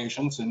for our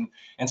patients. And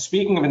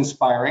speaking of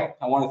inspiring,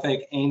 I want to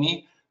thank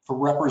Amy for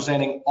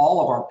representing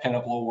all of our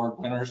Pinnacle Award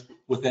winners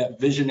with that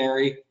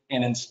visionary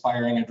and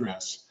inspiring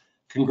address.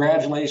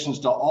 Congratulations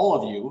to all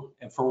of you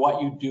and for what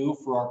you do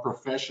for our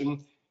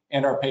profession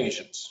and our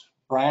patients.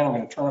 Brian, I'm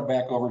going to turn it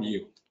back over to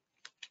you.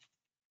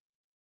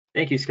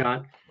 Thank you,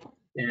 Scott.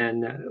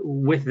 And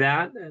with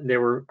that,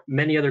 there were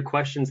many other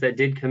questions that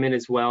did come in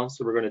as well.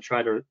 So we're going to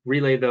try to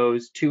relay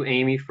those to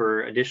Amy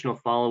for additional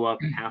follow-up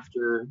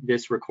after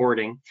this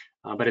recording.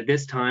 But at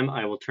this time,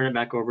 I will turn it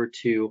back over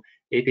to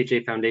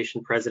APHA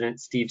Foundation President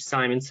Steve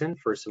Simonson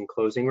for some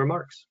closing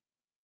remarks.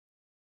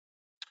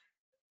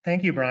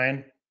 Thank you,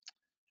 Brian.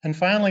 And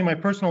finally, my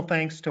personal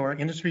thanks to our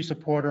industry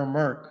supporter,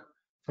 Merck,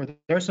 for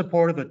their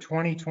support of the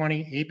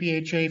 2020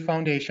 APHA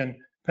Foundation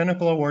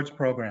Pinnacle Awards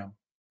program.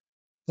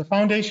 The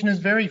foundation is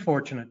very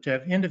fortunate to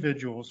have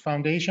individuals,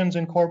 foundations,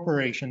 and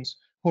corporations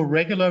who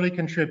regularly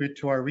contribute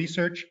to our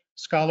research,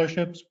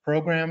 scholarships,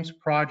 programs,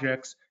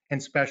 projects,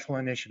 and special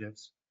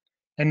initiatives.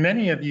 And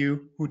many of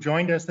you who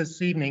joined us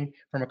this evening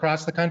from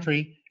across the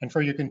country and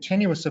for your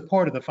continuous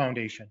support of the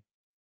foundation.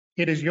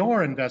 It is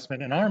your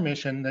investment in our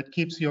mission that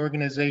keeps the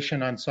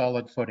organization on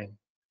solid footing.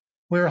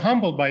 We are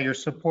humbled by your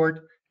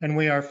support and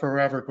we are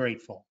forever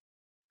grateful.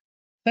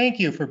 Thank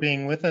you for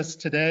being with us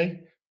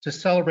today to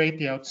celebrate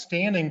the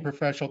outstanding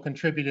professional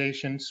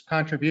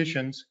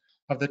contributions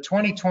of the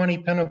 2020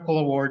 Pinnacle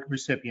Award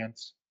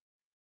recipients.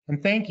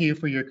 And thank you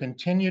for your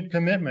continued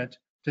commitment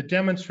to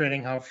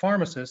demonstrating how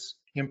pharmacists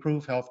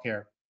improve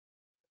healthcare.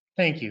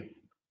 Thank you.